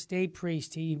Opus Dei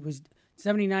priest, he was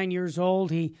 79 years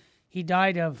old. He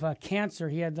died of cancer.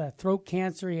 He had throat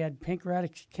cancer. He had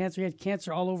pancreatic cancer. He had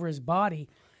cancer all over his body.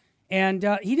 And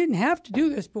he didn't have to do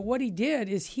this, but what he did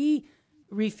is he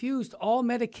refused all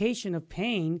medication of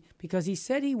pain because he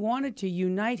said he wanted to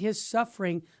unite his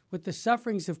suffering with the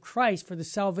sufferings of Christ for the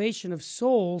salvation of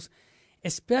souls,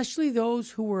 especially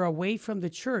those who were away from the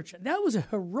church. That was a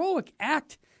heroic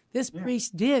act this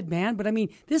priest did, man. But I mean,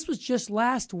 this was just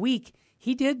last week.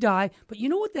 He did die. But you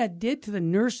know what that did to the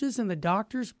nurses and the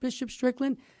doctors, Bishop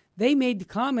Strickland? They made the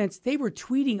comments. They were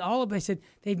tweeting all of it. They said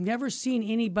they've never seen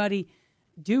anybody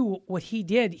do what he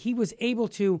did. He was able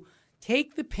to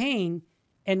take the pain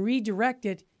and redirect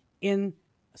it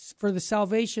for the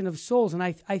salvation of souls. And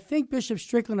I think, Bishop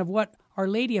Strickland, of what Our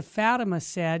Lady of Fatima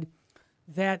said,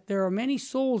 that there are many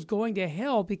souls going to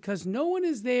hell because no one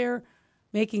is there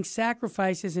making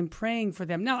sacrifices and praying for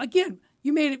them. Now, again,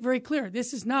 you made it very clear.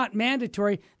 This is not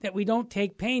mandatory that we don't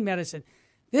take pain medicine.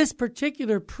 This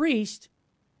particular priest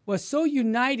was so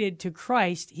united to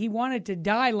Christ, he wanted to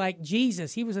die like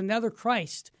Jesus. He was another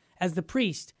Christ as the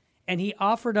priest, and he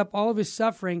offered up all of his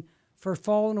suffering for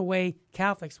fallen away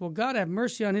Catholics. Well, God have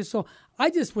mercy on his soul. I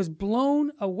just was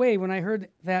blown away when I heard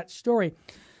that story.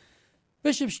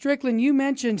 Bishop Strickland, you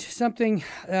mentioned something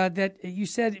that you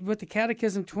said what the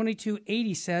Catechism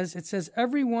 2280 says. It says,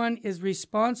 everyone is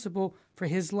responsible for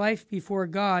his life before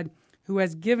God who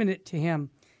has given it to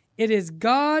him. It is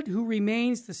God who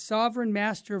remains the sovereign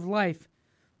master of life.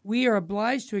 We are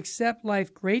obliged to accept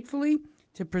life gratefully,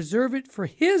 to preserve it for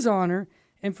his honor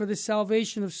and for the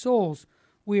salvation of souls.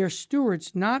 We are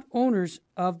stewards, not owners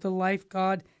of the life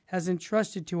God has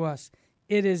entrusted to us.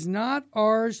 It is not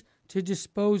ours to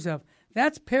dispose of.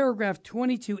 That's paragraph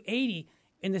 2280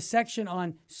 in the section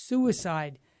on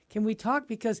suicide. Can we talk?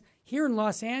 Because here in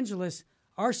Los Angeles,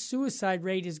 our suicide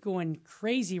rate is going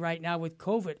crazy right now with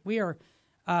COVID. We are,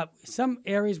 some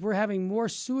areas, we're having more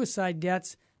suicide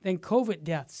deaths than COVID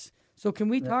deaths. So can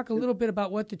we talk a little bit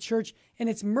about what the church and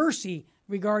its mercy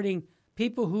regarding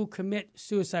people who commit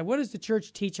suicide? What does the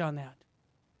church teach on that?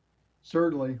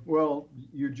 Certainly. Well,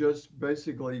 you just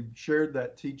basically shared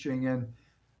that teaching. And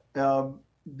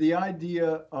the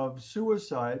idea of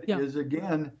suicide is,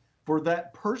 again, for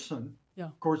that person.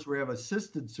 Of course, we have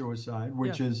assisted suicide,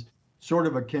 which is sort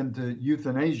of akin to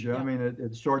euthanasia. I mean,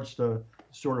 it starts to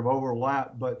sort of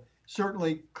overlap, but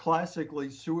certainly classically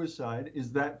suicide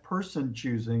is that person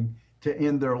choosing to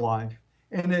end their life.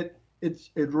 And it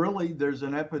really, there's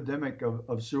an epidemic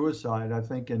of suicide, I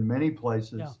think, in many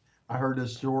places. I heard a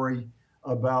story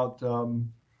about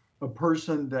a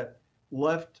person that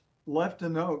left a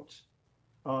note.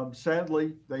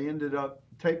 Sadly, they ended up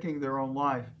taking their own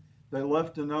life. They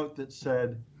left a note that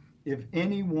said, if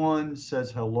anyone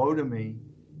says hello to me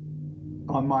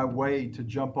on my way to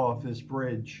jump off this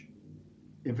bridge,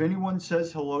 if anyone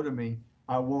says hello to me,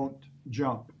 I won't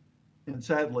jump. And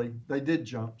sadly, they did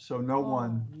jump, so no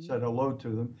one said hello to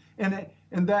them.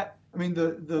 And that, I mean,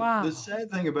 the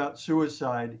sad thing about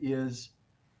suicide is,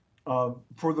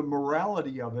 for the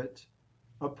morality of it,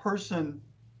 a person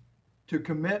to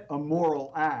commit a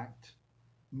moral act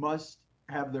must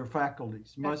have their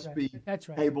faculties, must be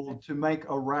able to make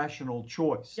a rational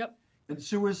choice. Yep. And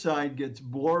suicide gets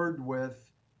blurred with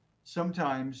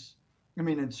sometimes, I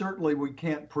mean, and certainly we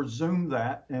can't presume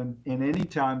that. And any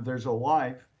time there's a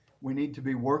life, we need to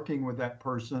be working with that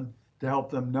person to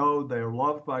help them know they are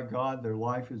loved by God, their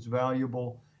life is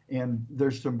valuable. And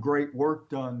there's some great work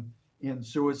done in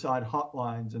suicide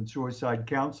hotlines and suicide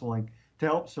counseling to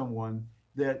help someone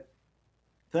that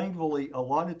thankfully a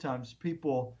lot of times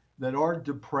people that are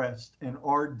depressed and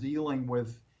are dealing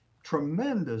with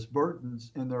tremendous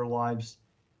burdens in their lives,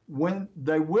 when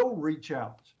they will reach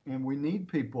out, and we need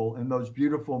people in those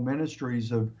beautiful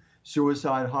ministries of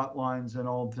suicide hotlines and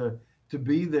all to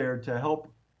be there to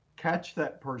help catch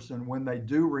that person when they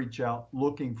do reach out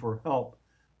looking for help.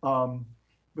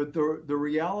 But the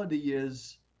reality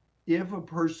is, if a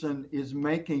person is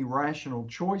making rational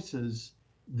choices,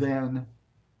 then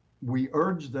we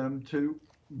urge them to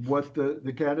what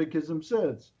the Catechism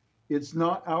says. It's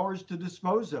not ours to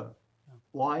dispose of.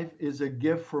 Life is a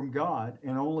gift from God,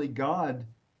 and only God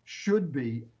should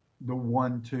be the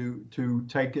one to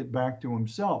take it back to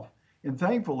himself. And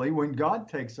thankfully, when God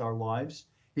takes our lives,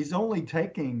 he's only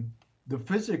taking the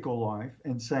physical life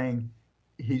and saying,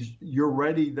 you're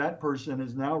ready, that person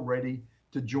is now ready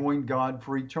to join God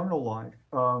for eternal life.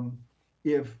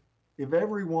 If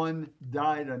everyone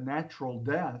died a natural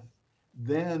death,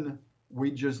 then we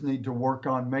just need to work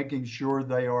on making sure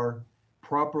they are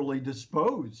properly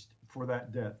disposed for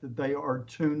that death, that they are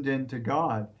tuned into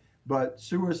God. But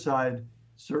suicide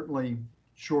certainly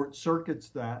short circuits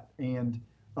that. And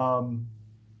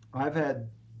I've had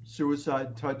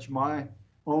suicide touch my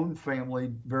own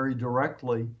family very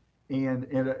directly and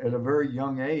at a very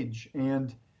young age.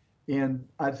 And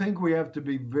I think we have to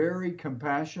be very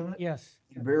compassionate, yes,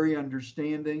 and very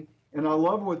understanding. And I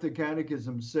love what the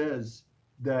Catechism says,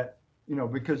 that,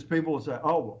 because people say,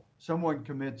 oh, well, someone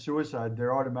commits suicide,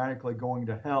 they're automatically going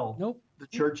to hell. Nope. The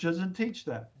church doesn't teach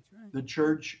that. That's right. The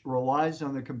church relies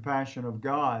on the compassion of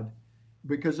God,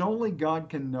 because only God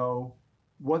can know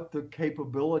what the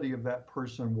capability of that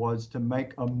person was to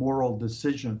make a moral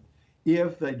decision.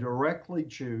 If they directly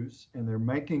choose, and they're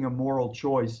making a moral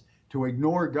choice to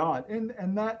ignore God, and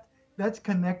that's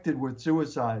connected with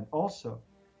suicide also.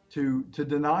 To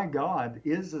deny God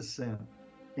is a sin.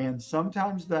 And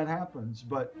sometimes that happens,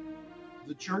 but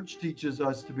the church teaches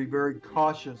us to be very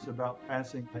cautious about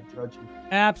passing that judgment.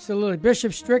 Absolutely.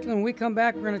 Bishop Strickland, when we come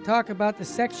back, we're going to talk about the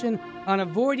section on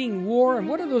avoiding war and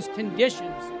what are those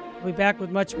conditions. We'll be back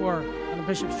with much more on the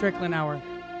Bishop Strickland Hour.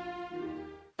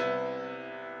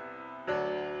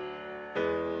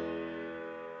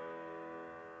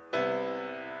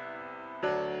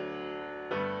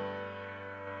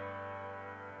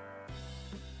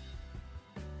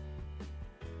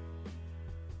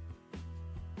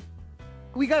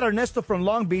 We got Ernesto from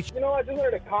Long Beach. I just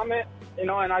wanted to comment, and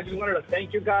I just wanted to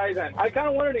thank you guys. And I kind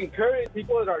of wanted to encourage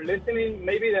people that are listening,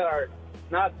 maybe that are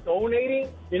not donating,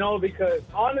 because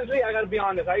honestly, I got to be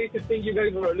honest. I used to think you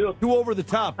guys were a little too over the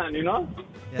top. Yeah.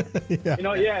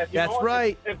 That's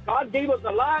right. If God gave us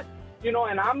a lot,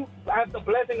 and I have the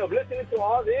blessing of listening to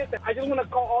all this, I just want to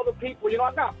call all the people.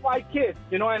 I've got 5 kids,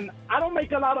 and I don't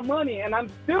make a lot of money, and I'm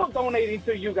still donating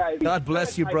to you guys. God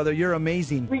bless you, brother. You're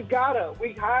amazing. We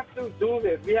have to do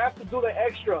this. We have to do the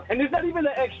extra. And it's not even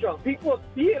the extra. People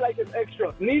see it like it's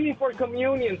extra. Kneeling for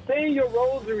communion, saying your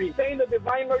rosary, saying the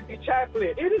Divine Mercy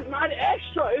Chaplet. It is not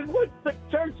extra. It's what the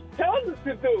church tells us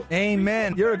to do.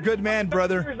 Amen. You're a good man,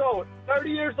 brother. 30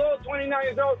 years old, 29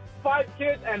 years old, 5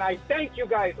 kids, and I thank you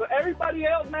guys. But everybody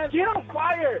else, man, get on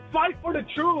fire. Fight for the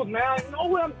truth, man. I know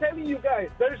what I'm telling you guys.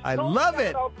 There's I no love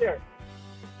it out there.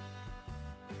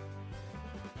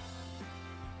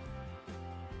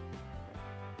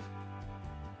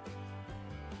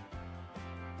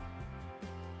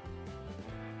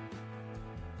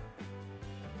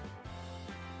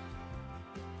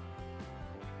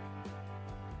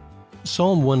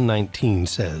 Psalm 119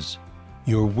 says,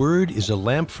 "Your word is a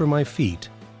lamp for my feet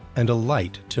and a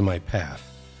light to my path."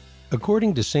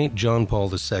 According to St. John Paul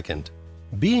II,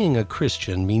 being a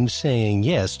Christian means saying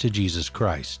yes to Jesus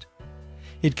Christ.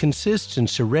 It consists in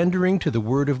surrendering to the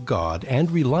Word of God and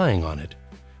relying on it,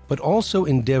 but also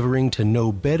endeavoring to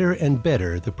know better and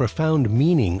better the profound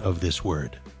meaning of this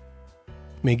Word.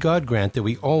 May God grant that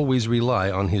we always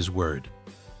rely on His Word,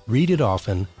 read it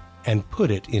often, and put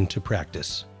it into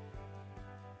practice.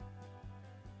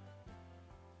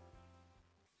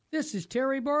 This is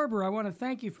Terry Barber. I want to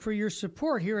thank you for your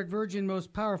support here at Virgin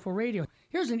Most Powerful Radio.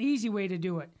 Here's an easy way to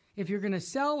do it. If you're going to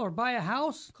sell or buy a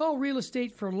house, call Real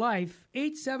Estate for Life,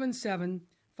 877-5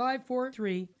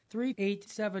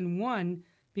 877-543-3871,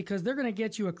 because they're going to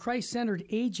get you a Christ-centered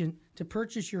agent to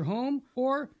purchase your home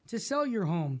or to sell your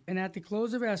home. And at the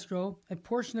close of escrow, a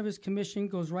portion of his commission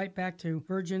goes right back to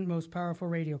Virgin Most Powerful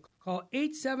Radio. Call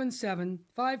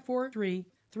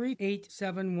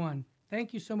 877-543-3871.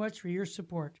 Thank you so much for your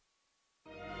support.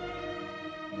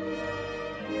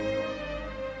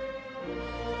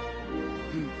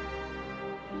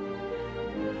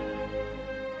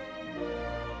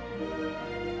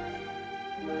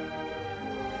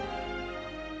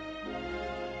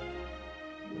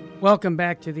 Welcome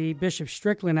back to the Bishop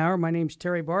Strickland Hour. My name's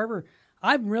Terry Barber.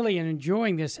 I'm really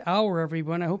enjoying this hour,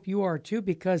 everyone. I hope you are too,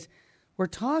 because we're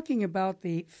talking about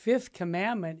the Fifth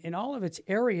Commandment in all of its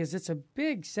areas. It's a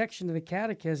big section of the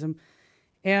Catechism,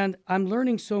 and I'm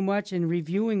learning so much and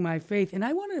reviewing my faith. And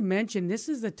I wanted to mention, this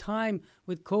is the time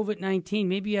with COVID-19.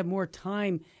 Maybe you have more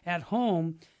time at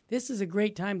home. This is a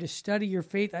great time to study your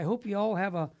faith. I hope you all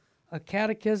have a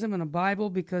catechism and a Bible,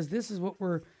 because this is what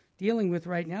we're dealing with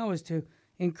right now, is to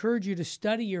encourage you to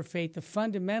study your faith, the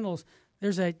fundamentals.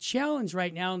 There's a challenge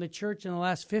right now in the church in the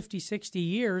last 50, 60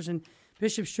 years, and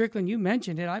Bishop Strickland, you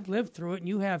mentioned it. I've lived through it, and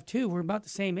you have too. We're about the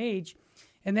same age,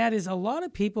 and that is a lot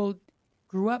of people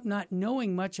grew up not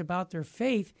knowing much about their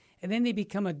faith, and then they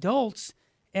become adults,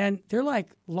 and they're like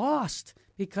lost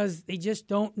because they just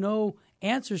don't know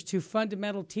answers to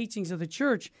fundamental teachings of the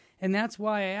church. And that's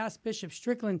why I asked Bishop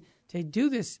Strickland to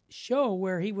do this show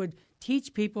where he would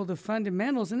teach people the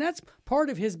fundamentals. And that's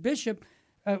part of his bishop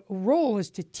role,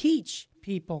 is to teach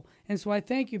people. And so I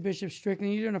thank you, Bishop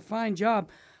Strickland. You're doing a fine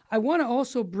job. I want to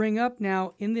also bring up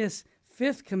now in this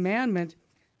Fifth Commandment,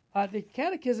 the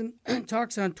Catechism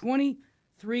talks on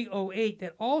 2308,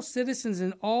 that all citizens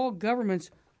in all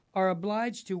governments are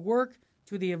obliged to work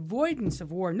to the avoidance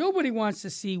of war. Nobody wants to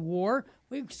see war.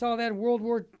 We saw that in World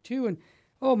War II, and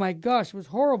oh my gosh, it was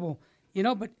horrible.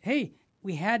 But hey,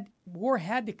 war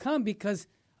had to come because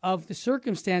of the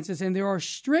circumstances, and there are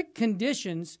strict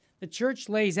conditions the church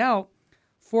lays out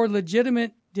for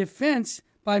legitimate defense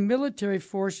by military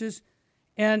forces,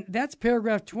 and that's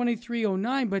paragraph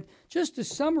 2309. But just to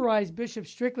summarize, Bishop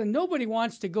Strickland, nobody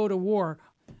wants to go to war,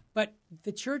 but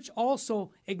the church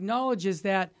also acknowledges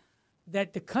that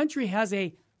the country has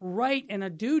a right and a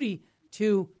duty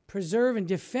to preserve and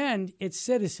defend its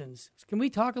citizens. Can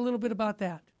we talk a little bit about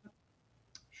that?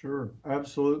 Sure,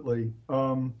 absolutely.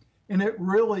 And it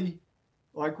really,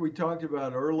 like we talked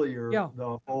about earlier,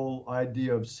 the whole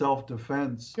idea of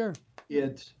self-defense. Sure.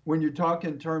 When you talk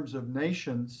in terms of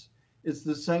nations, it's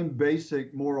the same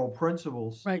basic moral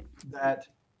principles, right, that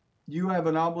you have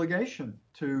an obligation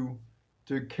to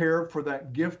care for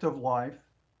that gift of life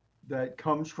that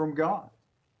comes from God.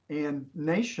 And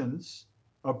nations,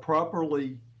 a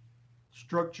properly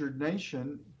structured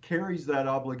nation, carries that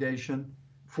obligation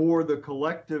for the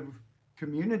collective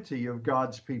community of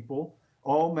God's people,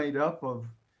 all made up of,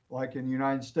 like in the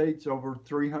United States, over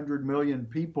 300 million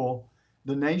people.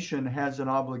 The nation has an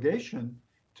obligation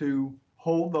to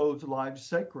hold those lives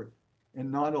sacred and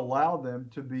not allow them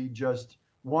to be just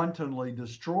wantonly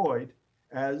destroyed,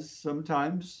 as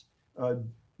sometimes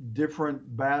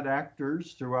different bad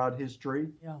actors throughout history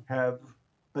have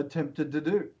attempted to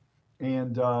do.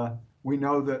 And we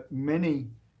know that many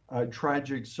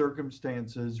tragic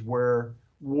circumstances where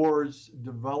wars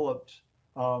developed,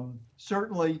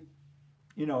 certainly,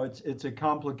 it's a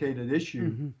complicated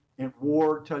issue. Mm-hmm. And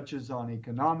war touches on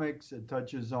economics, it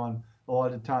touches on, a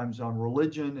lot of times, on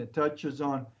religion, it touches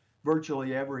on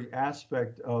virtually every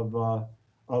aspect of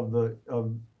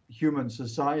human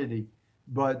society.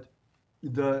 But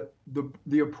the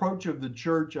approach of the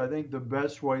church, I think the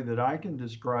best way that I can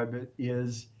describe it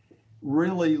is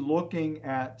really looking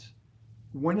at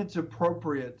when it's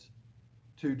appropriate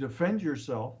to defend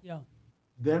yourself,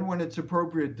 then when it's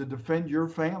appropriate to defend your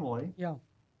family,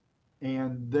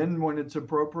 and then when it's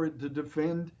appropriate to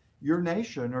defend your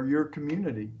nation or your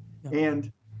community.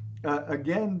 And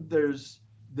again, there's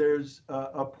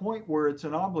a point where it's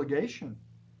an obligation.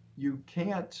 You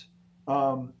can't,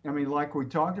 like we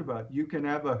talked about, you can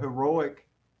have a heroic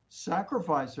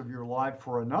sacrifice of your life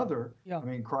for another.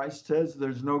 Christ says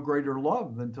there's no greater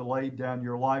love than to lay down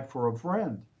your life for a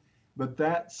friend. But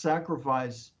that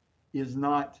sacrifice is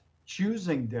not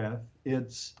choosing death,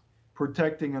 it's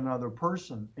protecting another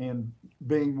person and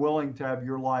being willing to have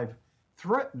your life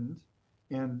threatened,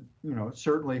 and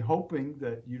certainly hoping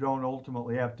that you don't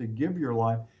ultimately have to give your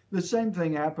life. The same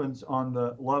thing happens on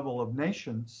the level of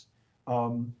nations,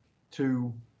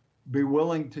 to be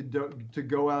willing to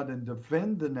go out and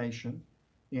defend the nation,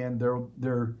 and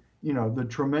the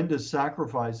tremendous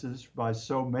sacrifices by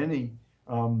so many.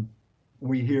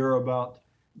 We hear about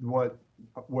what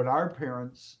what our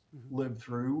parents lived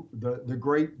through, the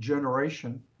Great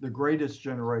Generation, the greatest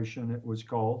generation it was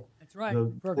called. That's right.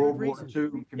 The For a World good War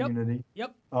reason. II community.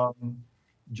 Yep.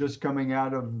 Just coming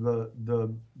out of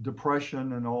the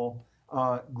Depression and all.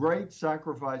 Great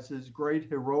sacrifices, great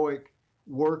heroic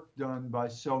work done by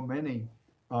so many.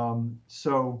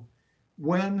 So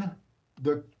when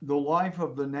the life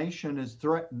of the nation is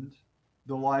threatened,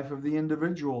 the life of the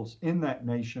individuals in that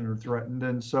nation are threatened.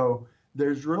 And so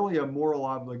there's really a moral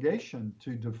obligation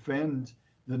to defend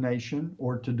the nation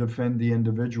or to defend the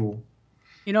individual.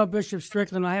 You know, Bishop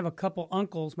Strickland, I have a couple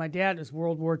uncles. My dad is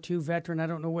World War II veteran. I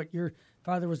don't know what your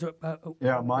father was.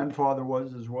 Yeah, my father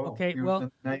was as well. Okay, he was well,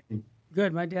 in the Navy.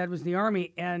 Good. My dad was in the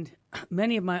Army, and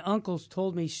many of my uncles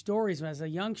told me stories as a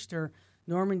youngster,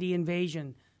 Normandy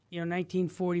invasion,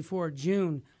 1944,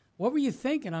 June. What were you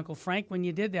thinking, Uncle Frank, when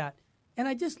you did that? And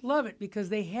I just love it because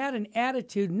they had an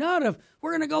attitude not of,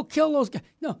 we're going to go kill those guys.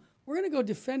 No, we're going to go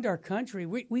defend our country.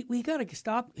 We got to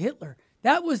stop Hitler.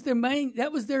 That was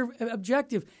their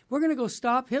objective. We're going to go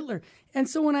stop Hitler. And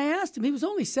so when I asked him, he was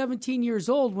only 17 years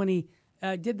old when he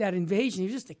did that invasion. He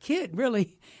was just a kid,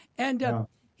 really. And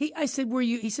I said, were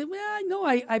you? He said, well, no,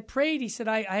 I prayed. He said,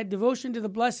 I had devotion to the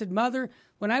Blessed Mother.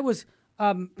 When I was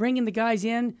bringing the guys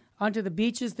in onto the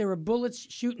beaches, there were bullets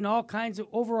shooting all kinds of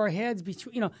over our heads,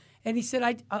 And he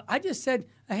said, I just said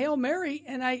a Hail Mary.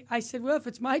 And I said, well, if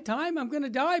it's my time, I'm going to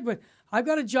die, but I've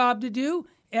got a job to do.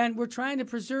 And we're trying to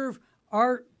preserve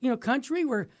our country.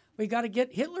 We got to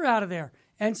get Hitler out of there.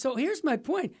 And so here's my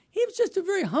point. He was just a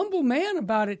very humble man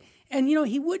about it. And,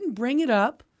 he wouldn't bring it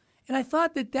up. And I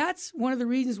thought that that's one of the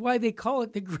reasons why they call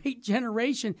it the Great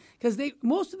Generation, because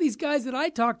most of these guys that I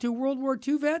talked to, World War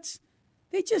II vets,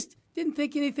 they just didn't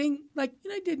think anything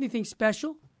did anything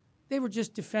special. They were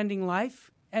just defending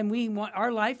life, and we want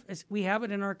our life as we have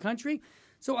it in our country.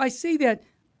 So I see that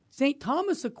St.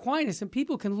 Thomas Aquinas, and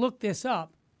people can look this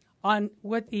up on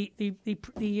what the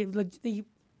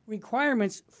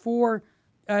requirements for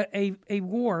a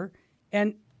war,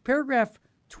 and paragraph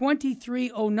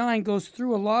 2309 goes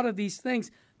through a lot of these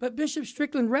things. But Bishop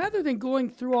Strickland, rather than going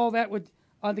through all that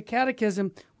on the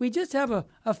catechism, we just have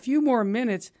a few more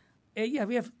minutes. We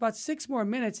have about 6 more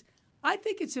minutes. I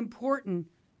think it's important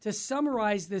to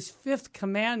summarize this Fifth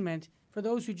Commandment for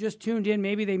those who just tuned in.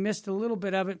 Maybe they missed a little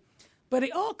bit of it. But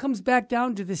it all comes back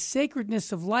down to the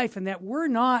sacredness of life and that we're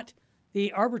not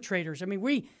the arbitrators. I mean,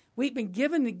 we've been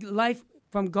given the life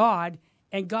from God,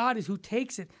 and God is who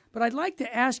takes it. But I'd like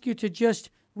to ask you to just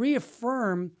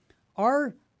reaffirm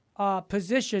our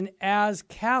position as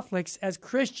Catholics, as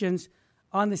Christians,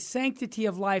 on the sanctity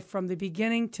of life from the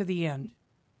beginning to the end.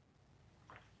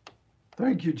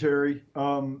 Thank you, Terry.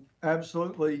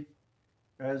 Absolutely.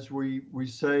 As we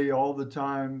say all the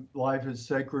time, life is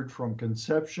sacred from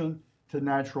conception to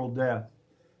natural death.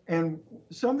 And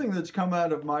something that's come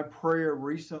out of my prayer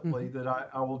recently that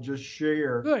I will just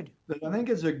share, that I think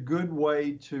is a good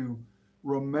way to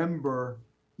remember,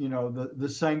 the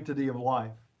sanctity of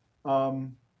life.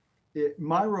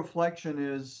 My reflection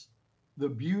is the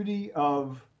beauty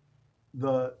of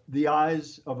the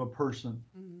eyes of a person.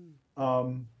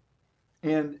 And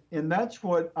that's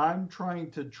what I'm trying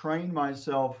to train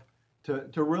myself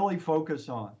to really focus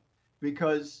on,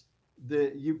 because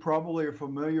you probably are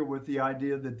familiar with the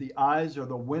idea that the eyes are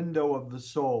the window of the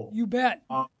soul. You bet.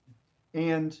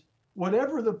 And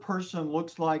whatever the person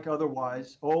looks like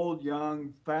otherwise, old,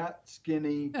 young, fat,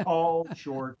 skinny, tall,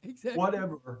 short, exactly.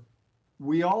 Whatever,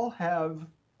 we all have,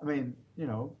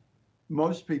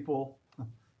 most people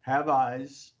have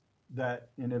eyes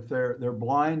and if they're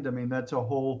blind, that's a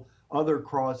whole other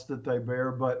cross that they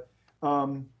bear. But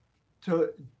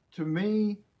to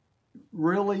me,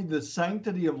 really, the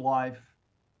sanctity of life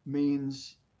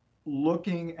means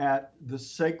looking at the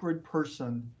sacred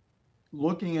person,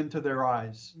 looking into their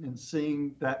eyes and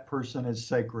seeing that person as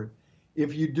sacred.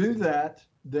 If you do that,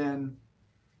 then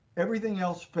everything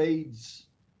else fades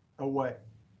away.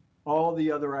 All the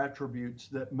other attributes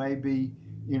that may be,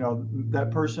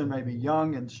 that person may be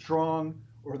young and strong,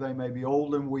 or they may be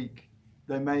old and weak.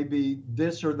 They may be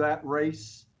this or that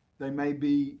race. They may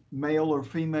be male or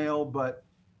female, but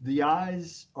the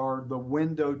eyes are the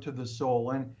window to the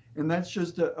soul. And that's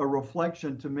just a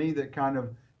reflection to me that kind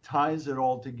of ties it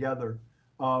all together.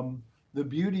 The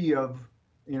beauty of,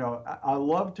 I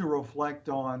love to reflect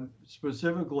on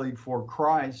specifically for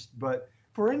Christ, but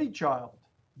for any child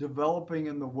developing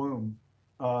in the womb,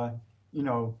 the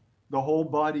whole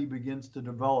body begins to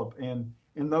develop. And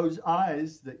those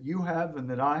eyes that you have and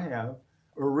that I have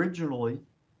originally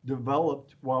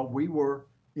developed while we were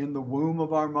in the womb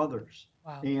of our mothers.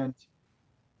 Wow. And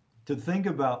to think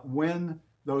about when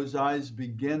those eyes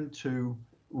begin to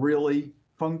really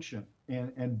function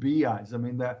and be eyes. I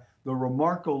mean, that the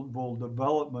remarkable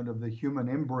development of the human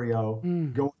embryo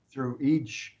going through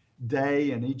each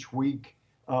day and each week.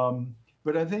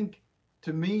 But I think,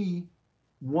 to me,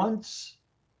 once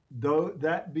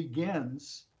that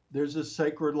begins, there's a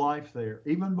sacred life there.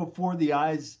 Even before the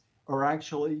eyes are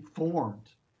actually formed,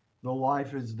 the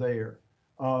life is there.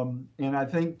 And I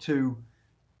think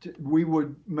we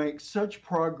would make such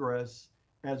progress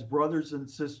as brothers and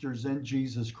sisters in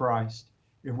Jesus Christ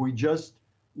if we just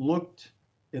looked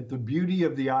at the beauty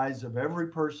of the eyes of every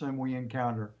person we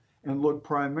encounter and look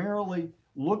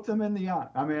them in the eye.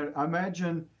 I mean,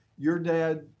 imagine your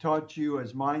dad taught you,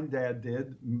 as mine dad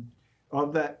did,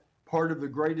 of that part of the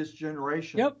greatest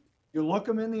generation. Yep. You look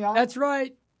them in the eye. That's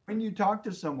right. When you talk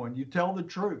to someone, you tell the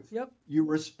truth. Yep. You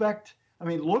respect. I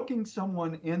mean, looking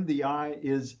someone in the eye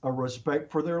is a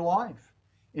respect for their life.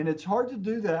 And it's hard to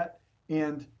do that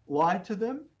and lie to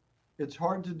them. It's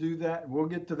hard to do that. We'll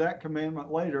get to that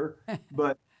commandment later,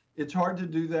 but it's hard to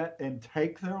do that and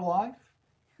take their life.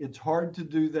 It's hard to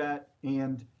do that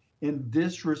and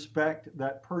disrespect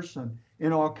that person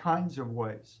in all kinds of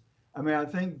ways. I mean, I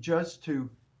think just to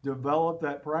develop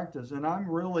that practice, and I'm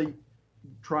really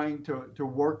trying to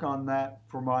work on that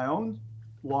for my own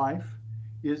life,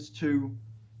 is to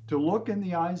look in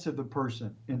the eyes of the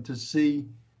person and to see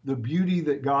the beauty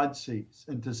that God sees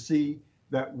and to see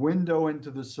that window into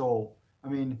the soul. I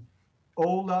mean,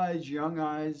 old eyes, young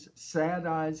eyes, sad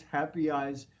eyes, happy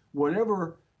eyes,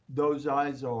 whatever those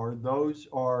eyes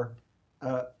are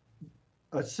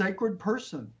a sacred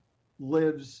person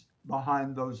lives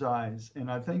behind those eyes. And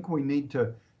I think we need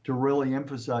to really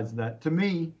emphasize that. To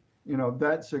me,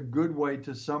 that's a good way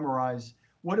to summarize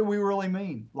what do we really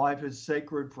mean? Life is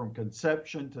sacred from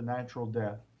conception to natural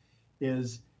death.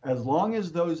 Is as long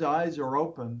as those eyes are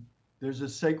open, there's a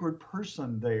sacred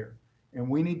person there. And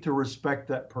we need to respect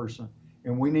that person.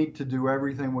 And we need to do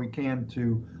everything we can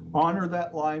to honor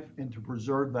that life and to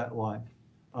preserve that life.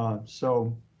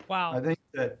 So wow. I think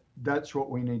that's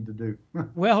what we need to do.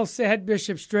 Well said,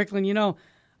 Bishop Strickland.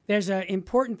 There's an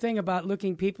important thing about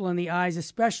looking people in the eyes,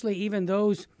 especially even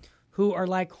those who are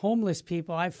like homeless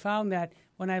people. I've found that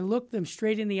when I look them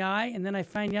straight in the eye and then I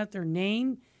find out their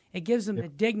name, it gives them the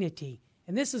dignity.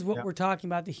 And this is what we're talking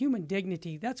about, the human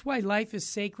dignity. That's why life is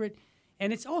sacred.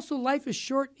 And it's also life is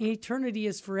short and eternity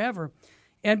is forever.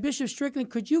 And Bishop Strickland,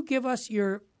 could you give us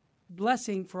your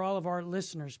blessing for all of our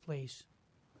listeners, please?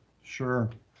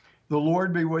 Sure. The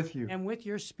Lord be with you. And with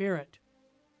your spirit.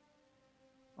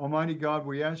 Almighty God,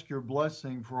 we ask your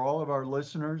blessing for all of our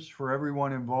listeners, for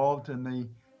everyone involved in the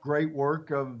great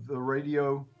work of the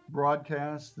radio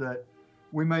broadcast, that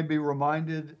we may be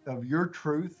reminded of your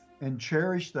truth and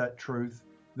cherish that truth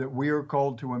that we are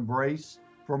called to embrace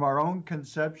from our own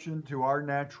conception to our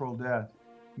natural death.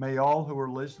 May all who are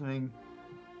listening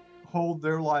hold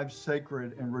their lives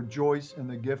sacred and rejoice in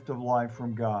the gift of life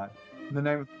from God. In the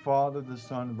name of the Father, the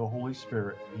Son, and the Holy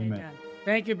Spirit. Amen.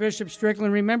 Thank you, Bishop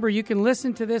Strickland. Remember, you can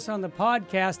listen to this on the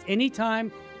podcast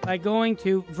anytime by going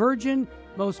to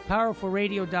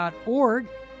virginmostpowerfulradio.org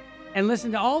and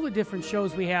listen to all the different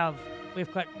shows we have.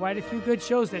 We've got quite a few good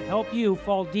shows that help you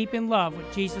fall deep in love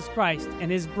with Jesus Christ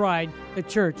and his bride, the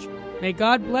church. May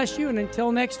God bless you, and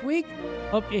until next week,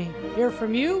 hope to hear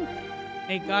from you.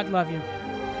 May God love you.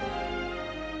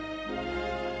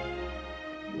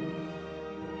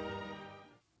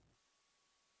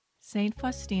 Saint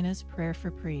Faustina's Prayer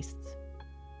for Priests.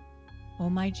 O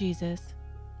my Jesus,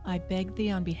 I beg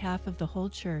thee on behalf of the whole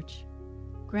Church,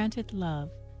 grant it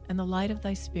love and the light of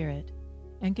thy Spirit,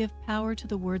 and give power to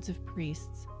the words of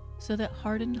priests, so that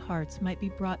hardened hearts might be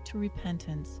brought to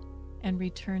repentance and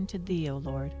return to thee, O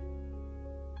Lord.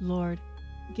 Lord,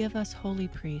 give us holy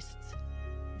priests.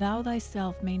 Thou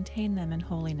thyself maintain them in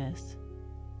holiness.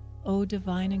 O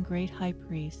divine and great High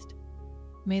Priest,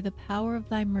 may the power of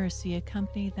thy mercy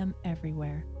accompany them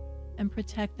everywhere, and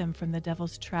protect them from the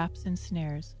devil's traps and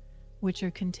snares, which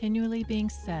are continually being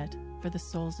set for the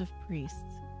souls of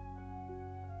priests.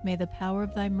 May the power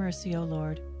of thy mercy, O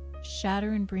Lord,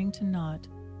 shatter and bring to naught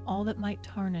all that might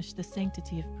tarnish the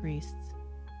sanctity of priests.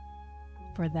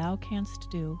 For thou canst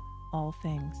do all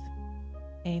things.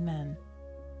 Amen.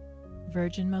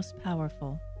 Virgin most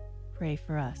powerful, pray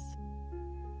for us.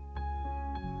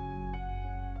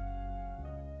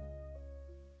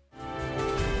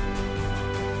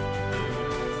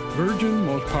 Virgin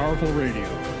Most Powerful Radio,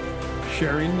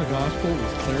 sharing the gospel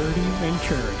with clarity and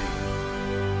charity.